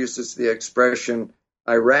always uses the expression,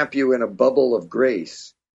 "I wrap you in a bubble of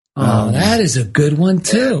grace." Oh, that is a good one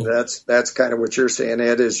too. And that's kind of what you're saying,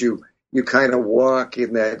 Ed, is you kind of walk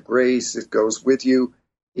in that grace. It goes with you.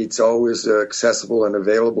 It's always accessible and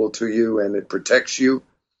available to you, and it protects you.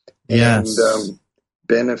 Yes. And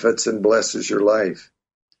benefits and blesses your life.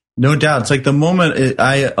 No doubt. It's like the moment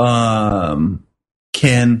I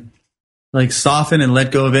can like soften and let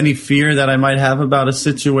go of any fear that I might have about a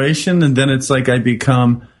situation, and then it's like I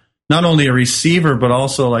become not only a receiver, but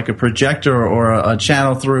also like a projector or a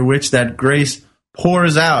channel through which that grace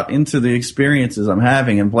pours out into the experiences I'm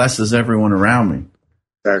having and blesses everyone around me.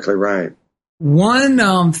 Exactly right.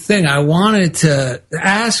 One thing I wanted to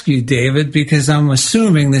ask you, David, because I'm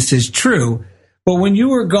assuming this is true, but when you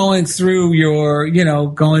were going through your,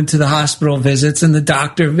 going to the hospital visits and the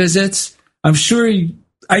doctor visits, I'm sure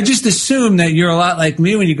I just assume that you're a lot like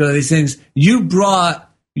me when you go to these things. You brought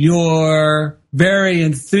your very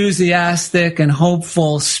enthusiastic and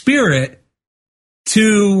hopeful spirit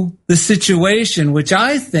to the situation, which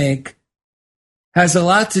I think has a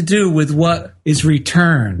lot to do with what is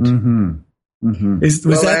returned. Mm-hmm. Mm-hmm.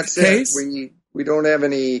 Was that the case? We don't have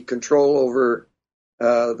any control over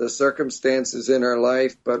the circumstances in our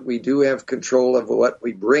life, but we do have control of what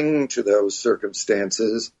we bring to those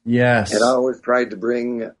circumstances. Yes. And I always tried to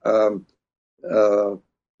bring the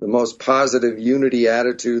most positive unity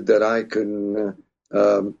attitude that I can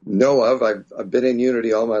know of. I've been in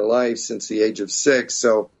unity all my life since the age of 6,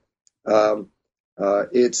 so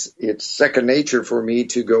it's second nature for me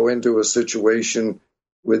to go into a situation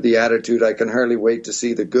with the attitude, I can hardly wait to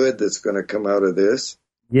see the good that's going to come out of this.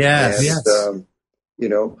 Yes. And,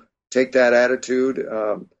 take that attitude.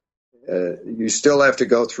 You still have to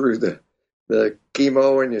go through the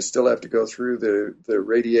chemo, and you still have to go through the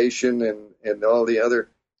radiation and all the other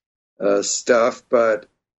stuff, but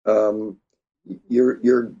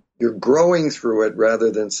you're growing through it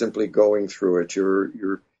rather than simply going through it.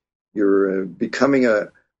 You're becoming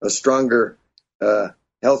a stronger,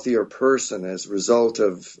 healthier person as a result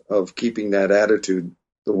of keeping that attitude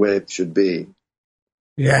the way it should be.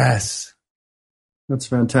 Yes. That's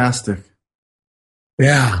fantastic.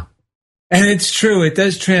 Yeah. And it's true. It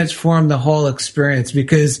does transform the whole experience,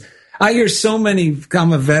 because I hear so many,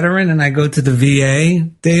 I'm a veteran and I go to the VA,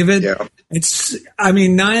 David. Yeah.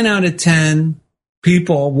 9 out of 10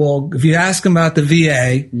 people will, if you ask them about the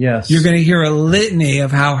VA, yes, you're going to hear a litany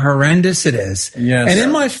of how horrendous it is. Yes. And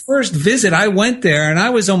in my first visit, I went there and I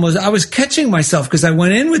was catching myself because I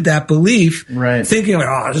went in with that belief, right, thinking,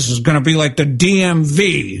 this is going to be like the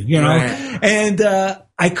DMV, right. And,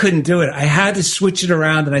 I couldn't do it. I had to switch it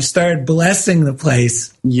around and I started blessing the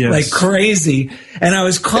place like crazy. And I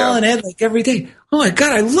was calling Ed like every day. Oh my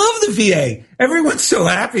God, I love the VA. Everyone's so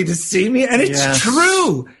happy to see me. And it's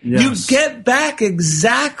true. Yes. You get back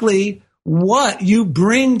exactly what you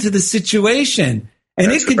bring to the situation.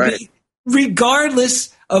 And it could be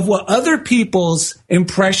regardless of what other people's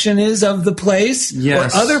impression is of the place or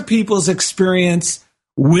other people's experience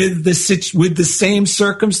with the same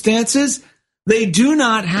circumstances. They do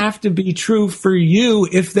not have to be true for you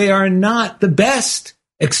if they are not the best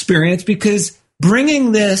experience, because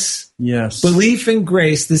bringing this belief in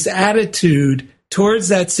grace, this attitude towards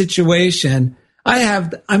that situation,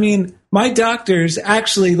 my doctors,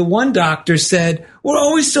 actually, the one doctor said, we're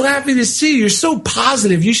always so happy to see you. You're so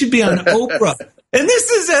positive. You should be on Oprah. And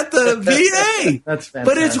this is at the VA. That's fantastic.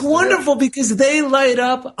 But it's wonderful because they light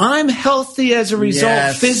up. I'm healthy as a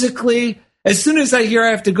result physically. As soon as I hear I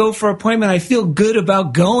have to go for an appointment, I feel good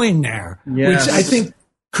about going there, which I think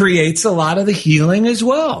creates a lot of the healing as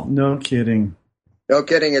well. No kidding. No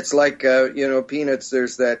kidding. It's like, Peanuts,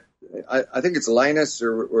 there's that, I think it's Linus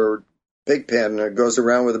or Pigpen goes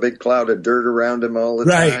around with a big cloud of dirt around him all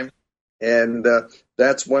the time. And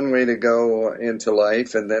that's one way to go into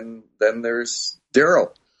life. And then there's Daryl.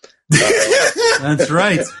 That's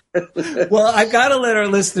right. Well, I got to let our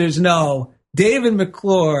listeners know, David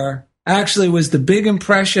McClure actually was the big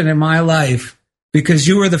impression in my life because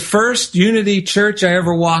you were the first Unity church I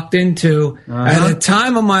ever walked into at a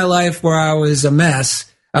time of my life where I was a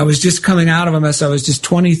mess. I was just coming out of a mess. I was just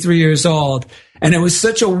 23 years old. And it was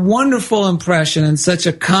such a wonderful impression and such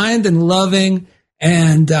a kind and loving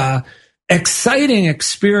and exciting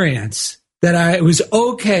experience that it was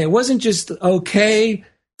okay. It wasn't just okay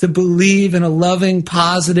to believe in a loving,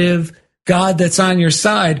 positive God that's on your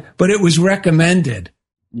side, but it was recommended.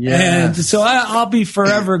 And so I'll be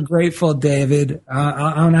forever grateful, David.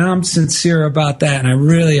 I'm sincere about that, and I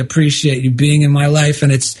really appreciate you being in my life.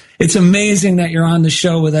 And it's amazing that you're on the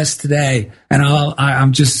show with us today, and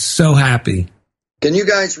I'm just so happy. Can you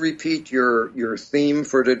guys repeat your theme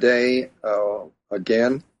for today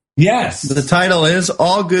again? Yes. The title is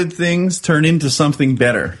All Good Things Turn Into Something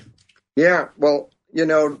Better. Yeah, well,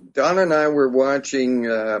 Donna and I were watching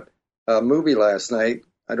a movie last night.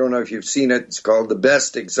 I don't know if you've seen it. It's called The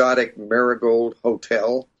Best Exotic Marigold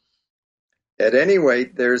Hotel. At any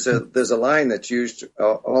rate, there's a line that's used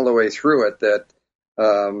all the way through it that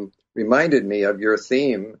reminded me of your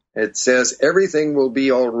theme. It says, everything will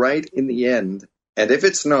be all right in the end. And if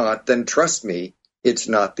it's not, then trust me, it's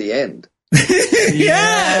not the end.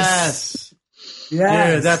 Yes.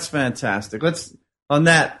 Yeah, that's fantastic.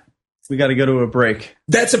 We got to go to a break.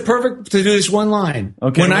 That's a perfect to do this one line.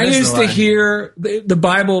 Okay. When I used to hear the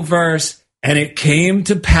Bible verse, and it came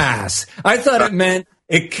to pass, I thought it meant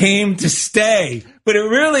it came to stay. But it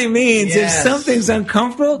really means if something's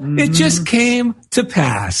uncomfortable, it just came to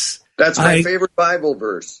pass. That's my favorite Bible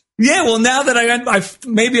verse. Yeah, well, now that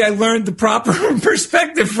maybe I learned the proper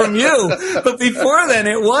perspective from you, but before then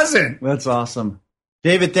it wasn't. That's awesome.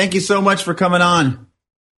 David, thank you so much for coming on.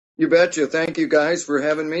 You betcha. Thank you guys for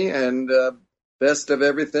having me, and best of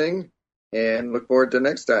everything, and look forward to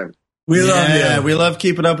next time. We love you. We love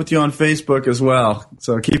keeping up with you on Facebook as well.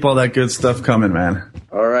 So keep all that good stuff coming, man.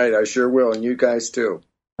 All right, I sure will, and you guys too.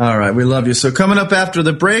 All right, we love you. So coming up after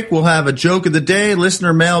the break, we'll have a joke of the day,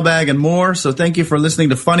 listener mailbag, and more. So thank you for listening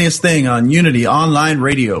to Funniest Thing on Unity Online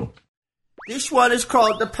Radio. This one is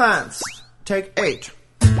called The Pants. Take 8.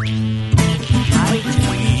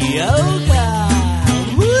 Yoga.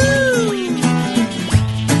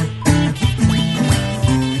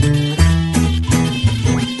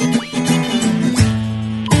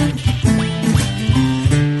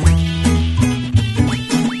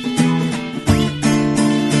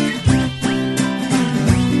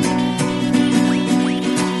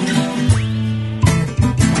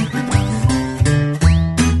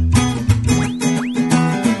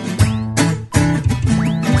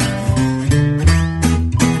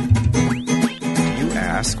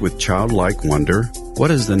 With childlike wonder, what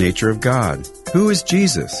is the nature of God? Who is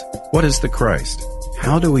Jesus? What is the Christ?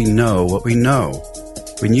 How do we know what we know?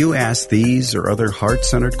 When you ask these or other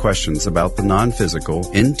heart-centered questions about the non-physical,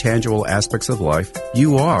 intangible aspects of life,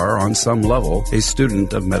 you are, on some level, a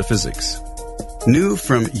student of metaphysics. New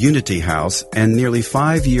from Unity House and nearly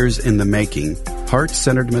 5 years in the making,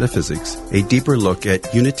 Heart-Centered Metaphysics, a deeper look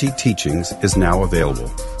at Unity teachings, is now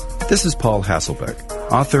available. This is Paul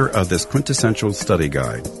Hasselbeck, author of this quintessential study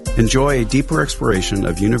guide. Enjoy a deeper exploration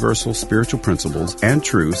of universal spiritual principles and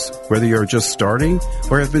truths, whether you're just starting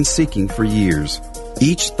or have been seeking for years.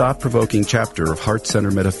 Each thought-provoking chapter of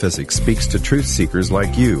Heart-Centered Metaphysics speaks to truth seekers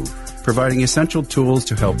like you, providing essential tools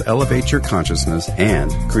to help elevate your consciousness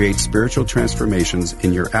and create spiritual transformations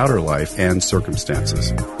in your outer life and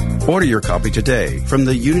circumstances. Order your copy today from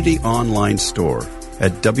the Unity online store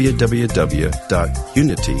at www.unity.org.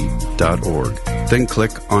 Then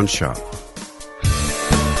click on Shop.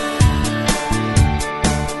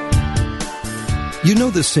 You know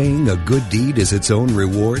the saying, a good deed is its own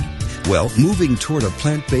reward? Well, moving toward a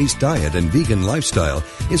plant-based diet and vegan lifestyle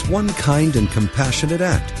is one kind and compassionate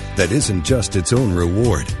act that isn't just its own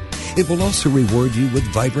reward. It will also reward you with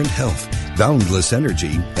vibrant health, boundless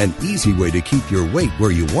energy, an easy way to keep your weight where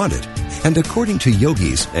you want it. And according to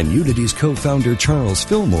yogis and Unity's co-founder Charles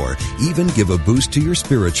Fillmore, even give a boost to your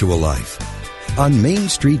spiritual life. On Main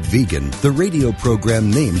Street Vegan, the radio program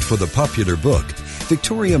named for the popular book,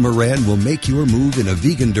 Victoria Moran will make your move in a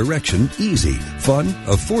vegan direction easy, fun,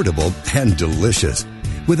 affordable, and delicious.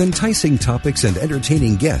 With enticing topics and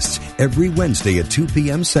entertaining guests every Wednesday at 2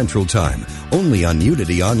 p.m. Central Time, only on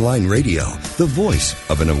Unity Online Radio, the voice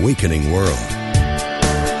of an awakening world.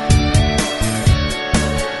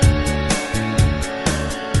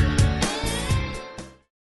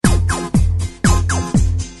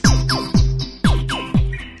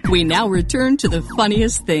 We now return to the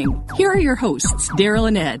funniest thing. Here are your hosts, Daryl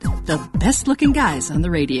and Ed, the best-looking guys on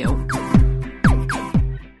the radio.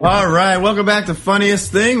 All right, welcome back to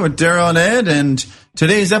Funniest Thing with Daryl and Ed, and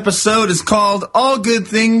today's episode is called All Good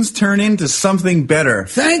Things Turn Into Something Better.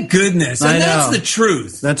 Thank goodness, and that's the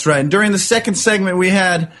truth. That's right. And during the second segment, we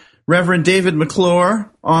had Reverend David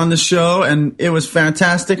McClure on the show, and it was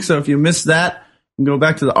fantastic, so if you missed that, go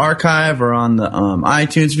back to the archive or on the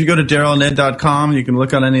iTunes. If you go to DarylAndEd.com, you can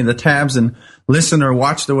look on any of the tabs and listen or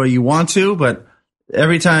watch the way you want to. But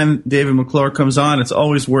every time David McClure comes on, it's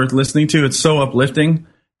always worth listening to. It's so uplifting,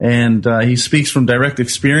 and he speaks from direct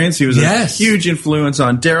experience. He was a huge influence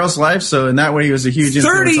on Daryl's life, so in that way he was a huge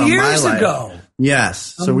influence on my life. 30 years ago.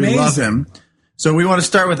 Yes, so we love him. So we want to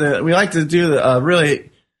start with we like to do a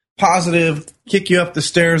really positive kick you up the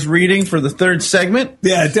stairs reading for the third segment.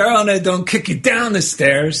 Yeah, Daryl and I don't kick you down the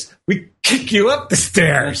stairs. We kick you up the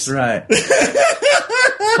stairs. That's right.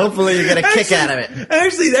 Hopefully you get a kick out of it.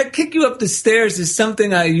 Actually, that kick you up the stairs is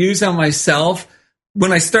something I use on myself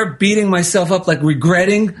when I start beating myself up, like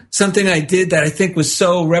regretting something I did that I think was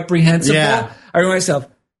so reprehensible. Yeah. I remind myself,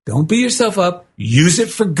 don't beat yourself up. Use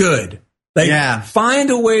it for good. Find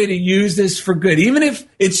a way to use this for good. Even if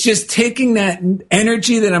it's just taking that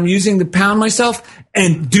energy that I'm using to pound myself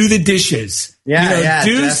and do the dishes. Do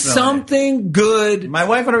definitely. Something good. My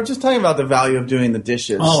wife and I were just talking about the value of doing the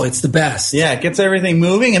dishes. Oh, it's the best. Yeah, it gets everything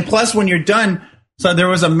moving. And plus, when you're done, so there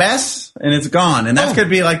was a mess and it's gone. And that's going to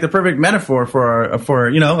be like the perfect metaphor for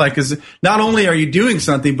because not only are you doing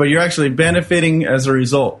something, but you're actually benefiting as a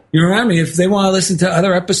result. You remind me, if they want to listen to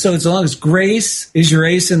other episodes along, as Grace is Your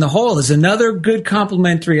Ace in the Hole is another good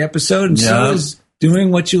complimentary episode. And so is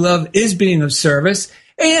Doing What You Love is Being of Service.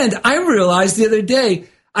 And I realized the other day,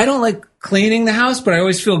 I don't like cleaning the house, but I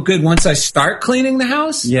always feel good once I start cleaning the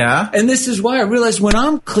house. Yeah. And this is why I realized when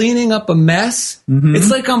I'm cleaning up a mess, it's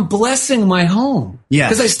like I'm blessing my home. Yeah.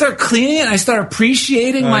 Because I start cleaning it, I start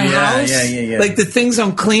appreciating my house. Yeah. Like the things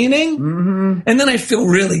I'm cleaning. And then I feel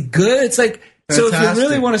really good. It's like, so if you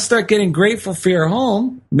really want to start getting grateful for your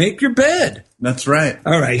home, make your bed. That's right.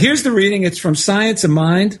 All right. Here's the reading. It's from Science of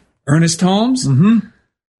Mind, Ernest Holmes.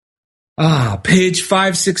 Page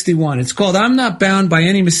 561. It's called I'm Not Bound by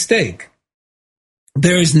Any Mistake.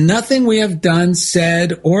 There is nothing we have done,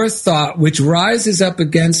 said, or thought which rises up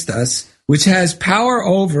against us, which has power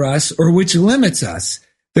over us, or which limits us.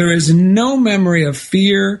 There is no memory of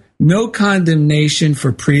fear, no condemnation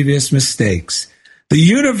for previous mistakes. The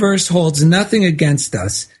universe holds nothing against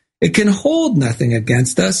us. It can hold nothing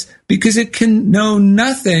against us because it can know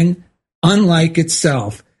nothing unlike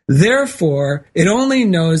itself. Therefore, it only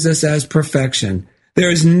knows us as perfection. There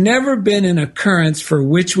has never been an occurrence for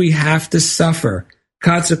which we have to suffer.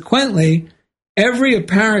 Consequently, every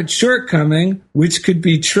apparent shortcoming, which could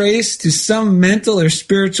be traced to some mental or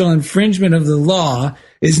spiritual infringement of the law,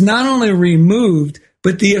 is not only removed,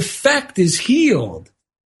 but the effect is healed.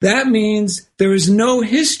 That means there is no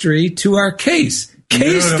history to our case.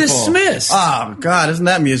 Case dismissed. Oh, God, isn't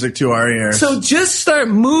that music to our ears? So just start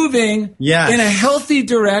moving in a healthy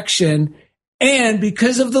direction, And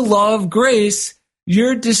because of the law of grace,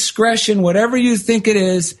 your discretion, whatever you think it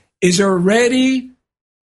is already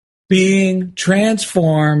being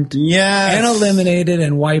transformed and eliminated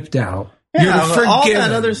and wiped out. Yeah, You're forgiven. all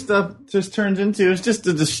that other stuff just turns into is just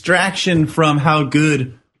a distraction from how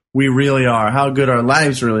good we really are, how good our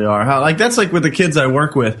lives really are. That's like with the kids I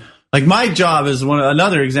work with. Like my job is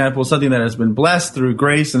another example of something that has been blessed through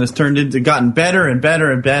grace and has gotten better and better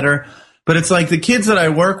and better. But it's like the kids that I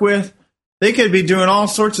work with, they could be doing all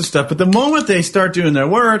sorts of stuff. But the moment they start doing their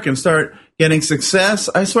work and start getting success,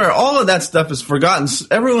 I swear all of that stuff is forgotten.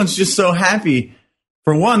 Everyone's just so happy.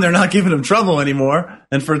 For one, they're not giving them trouble anymore.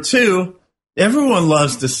 And for two, everyone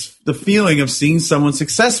loves the feeling of seeing someone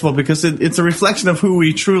successful because it's a reflection of who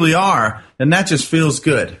we truly are. And that just feels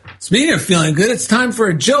good. Speaking of feeling good, it's time for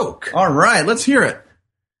a joke. All right, let's hear it.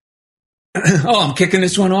 Oh, I'm kicking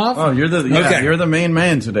this one off? Oh, you're the main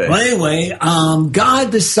man today. Well, anyway, God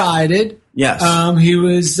decided he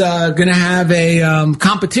was going to have a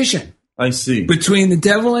competition. I see. Between the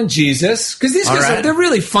devil and Jesus. Because these guys, they're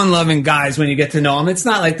really fun-loving guys when you get to know them. It's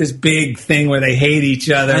not like this big thing where they hate each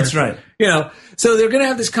other. That's right. So they're going to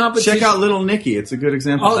have this competition. Check out Little Nicky. It's a good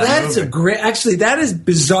example of that that's movie. That is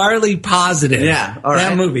bizarrely positive. Yeah, all right.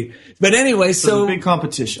 That movie. But anyway, so big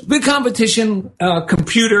competition.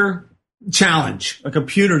 Computer challenge. A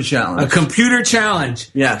computer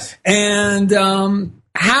challenge. Yes. And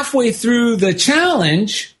halfway through the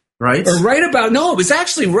challenge, right? Or it was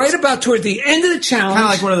actually right about toward the end of the challenge. Kind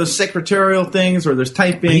of like one of those secretarial things where there's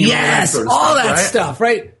typing. Yes, all that stuff,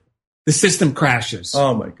 right? The system crashes.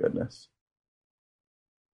 Oh my goodness.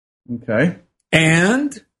 Okay.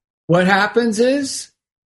 And what happens is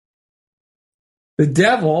the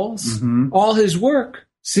devil's, all his work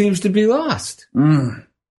seems to be lost. Mm.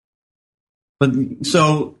 But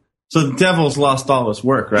so the devil's lost all his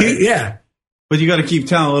work, right? Yeah. But you got to keep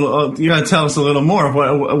telling you got to tell us a little more of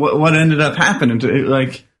what ended up happening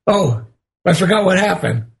Oh, I forgot what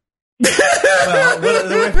happened. Well,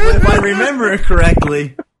 if I remember it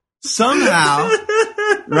correctly, somehow,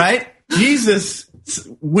 right? Jesus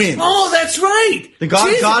wins. Oh, that's right.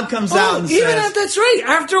 God comes out and says, that's right.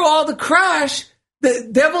 After all the crash, the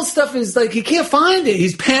devil stuff is like he can't find it.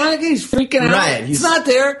 He's panicking. He's freaking out. Right. It's not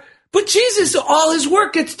there. But Jesus, all his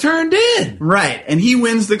work gets turned in. Right. And he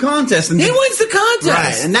wins the contest. He wins the contest.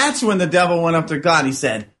 Right. And that's when the devil went up to God. He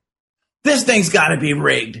said, this thing's got to be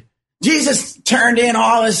rigged. Jesus turned in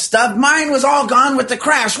all his stuff. Mine was all gone with the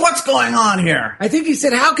crash. What's going on here? I think he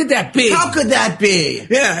said, how could that be? How could that be?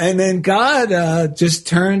 Yeah. And then God just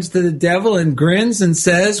turns to the devil and grins and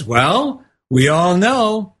says, well, we all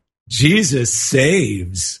know Jesus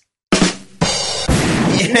saves.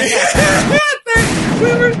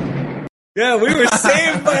 We were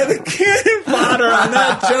saved by the cannon fodder on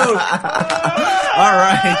that joke. All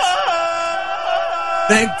right.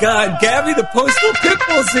 Thank God. Gabby the Postal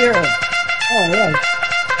Pitbull's here. All right.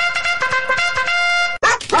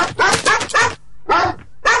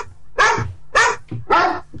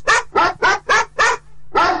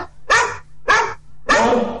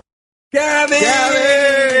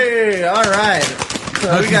 Gabby! All right.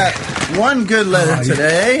 So we got one good letter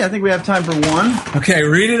today. I think we have time for one. Okay,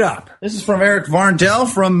 read it up. This is from Eric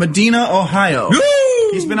Varndell from Medina, Ohio.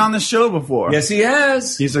 Woo! He's been on the show before. Yes, he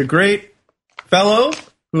has. He's a great fellow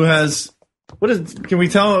who has... Can we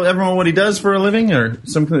tell everyone what he does for a living? Or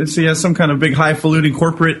he has some kind of big highfalutin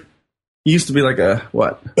corporate... He used to be like a,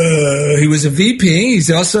 what? He was a VP.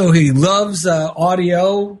 He loves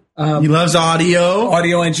audio. He loves audio.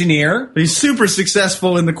 Audio engineer. He's super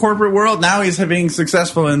successful in the corporate world. Now he's being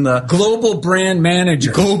successful in the... Global brand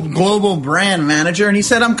manager. Global brand manager. And he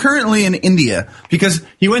said, I'm currently in India. Because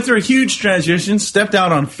he went through a huge transition, stepped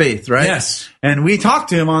out on faith, right? Yes. And we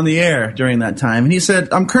talked to him on the air during that time. And he said,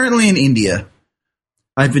 I'm currently in India.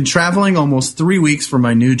 I've been traveling almost 3 weeks for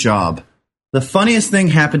my new job. The funniest thing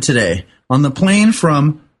happened today. On the plane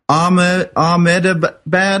from Ahmedabad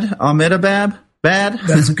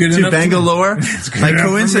That's good to Bangalore, I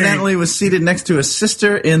coincidentally was seated next to a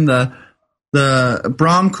sister in the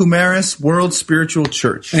Brahm Kumaris World Spiritual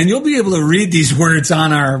Church. And you'll be able to read these words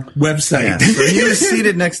on our website. Yeah. So he was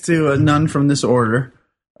seated next to a nun from this order,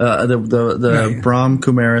 the Brahm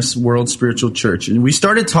Kumaris World Spiritual Church. And we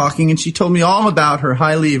started talking, and she told me all about her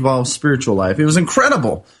highly evolved spiritual life. It was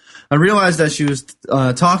incredible. I realized as she was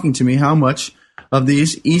talking to me how much of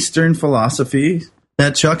these Eastern philosophy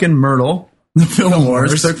that Chuck and Myrtle, the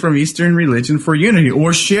Fillmores, took from Eastern religion for unity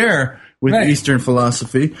or share with Eastern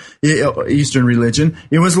philosophy, Eastern religion.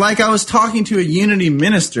 It was like I was talking to a unity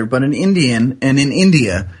minister, but an Indian and in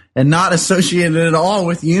India, and not associated at all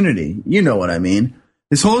with unity. You know what I mean.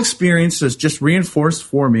 This whole experience has just reinforced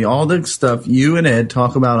for me all the stuff you and Ed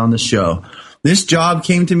talk about on the show. This job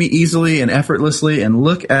came to me easily and effortlessly, and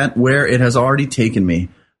look at where it has already taken me.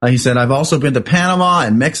 He said, I've also been to Panama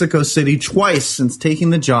and Mexico City twice since taking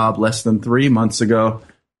the job less than 3 months ago.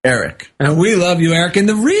 Eric. And we love you, Eric. And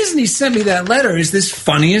the reason he sent me that letter is this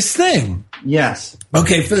funniest thing. Yes.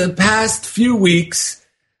 Okay, for the past few weeks,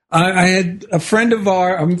 I had a friend of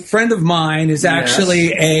mine is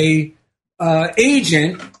actually a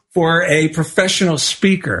agent for a professional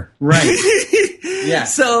speaker. Right. Yeah.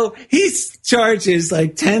 So he charges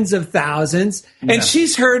like tens of thousands, and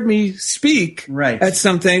she's heard me speak at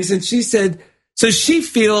some things, and she said, so she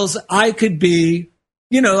feels I could be,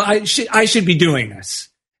 I should be doing this.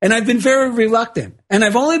 And I've been very reluctant. And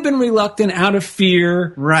I've only been reluctant out of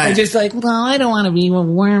fear. Right. And just like, well, I don't want to be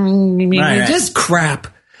right. Just crap.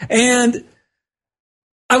 And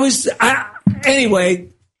anyway,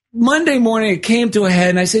 Monday morning it came to a head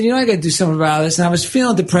and I said, I got to do something about this. And I was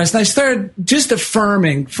feeling depressed. And I started just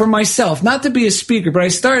affirming for myself, not to be a speaker, but I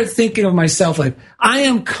started thinking of myself like, I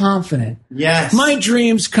am confident. Yes. My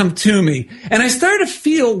dreams come to me. And I started to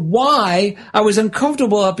feel why I was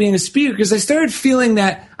uncomfortable about being a speaker, because I started feeling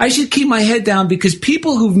that I should keep my head down because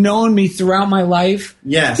people who've known me throughout my life,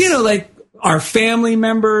 like our family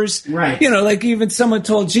members, right? Like even someone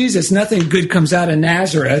told Jesus, nothing good comes out of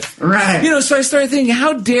Nazareth, right? So I started thinking,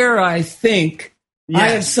 how dare I think I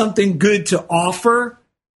have something good to offer,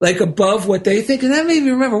 like above what they think? And that made me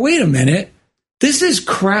remember, wait a minute, this is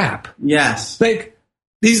crap. Yes. Like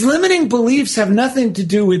these limiting beliefs have nothing to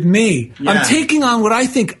do with me. Yeah. I'm taking on what I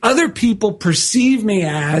think other people perceive me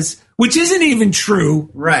as, which isn't even true.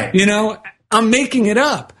 Right. I'm making it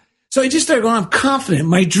up. So I just started going, I'm confident.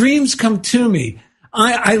 My dreams come to me.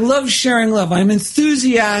 I love sharing love. I'm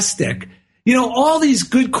enthusiastic. All these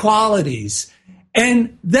good qualities.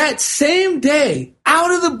 And that same day,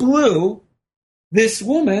 out of the blue, this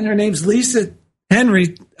woman, her name's Lisa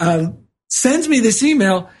Henry, sends me this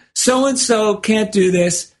email. So-and-so can't do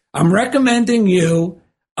this. I'm recommending you.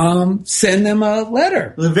 Send them a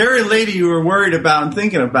letter. The very lady you were worried about and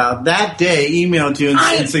thinking about that day emailed you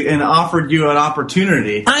and offered you an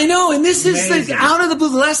opportunity. I know, and this is like out of the blue.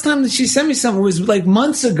 The last time that she sent me something was like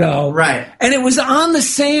months ago. Right. And it was on the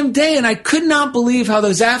same day, and I could not believe how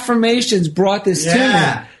those affirmations brought this to me.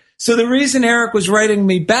 So the reason Eric was writing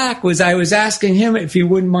me back was I was asking him if he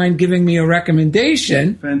wouldn't mind giving me a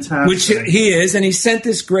recommendation. Fantastic. Which he is, and he sent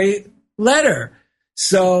this great letter.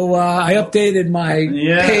 So I updated my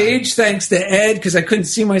page thanks to Ed because I couldn't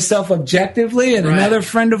see myself objectively, and another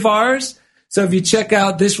friend of ours. So if you check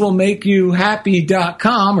out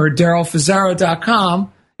thiswillmakeyouhappy.com or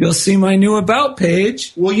DarylFazzaro.com, you'll see my new About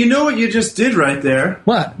page. Well, you know what you just did right there?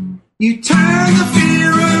 What? You turn the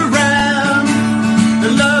fear around. The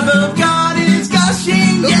love of God is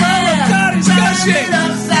gushing. The love of God is gushing. Turn it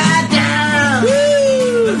upside down.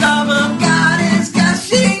 Woo! The love of God is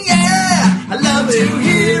gushing. Yeah. I love to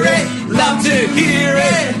hear it. Love to hear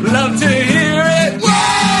it. Love to hear it. Woo!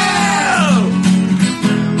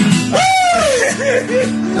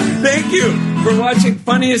 Thank you for watching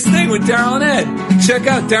Funniest Thing with Daryl and Ed. Check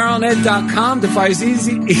out DarylandEd.com to find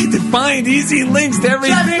easy links to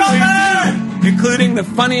everything we do, including the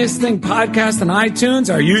Funniest Thing podcast on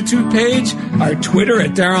iTunes, our YouTube page, our Twitter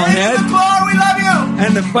at Daryl and Ed, we love you,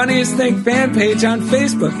 and the Funniest Thing fan page on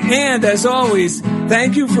Facebook. And as always,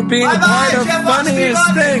 thank you for being a part of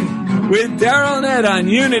Funniest Thing with Daryl and Ed on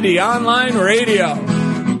Unity Online Radio.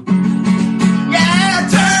 Yeah,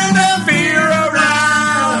 turn the fear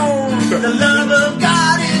around. The love of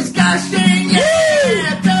God is gushing.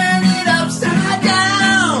 Yeah, turn it upside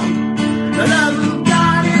down. The love of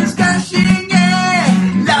God is gushing.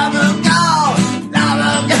 Yeah, love of God. Love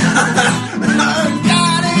of God. Love of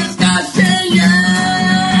God is gushing.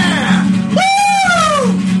 Yeah.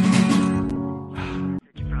 Woo!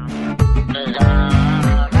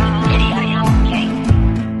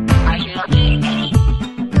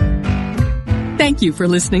 Thank you for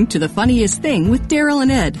listening to The Funniest Thing with Daryl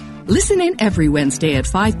and Ed. Listen in every Wednesday at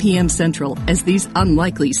 5 p.m. Central as these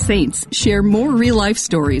unlikely saints share more real-life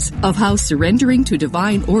stories of how surrendering to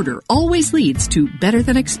divine order always leads to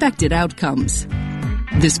better-than-expected outcomes.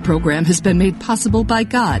 This program has been made possible by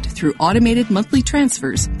God through automated monthly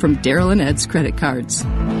transfers from Daryl and Ed's credit cards.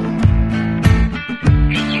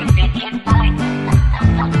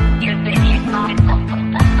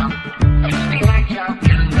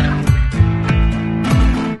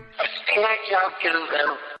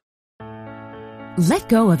 Let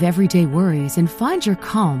go of everyday worries and find your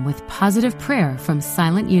calm with positive prayer from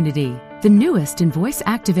Silent Unity, the newest in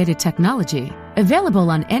voice-activated technology,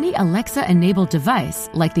 available on any Alexa-enabled device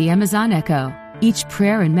like the Amazon Echo. Each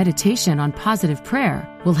prayer and meditation on positive prayer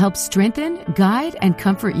will help strengthen, guide, and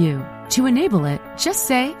comfort you. To enable it, just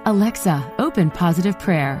say, "Alexa, open positive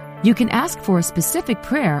prayer." You can ask for a specific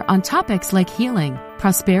prayer on topics like healing,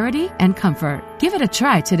 prosperity, and comfort. Give it a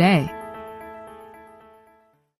try today.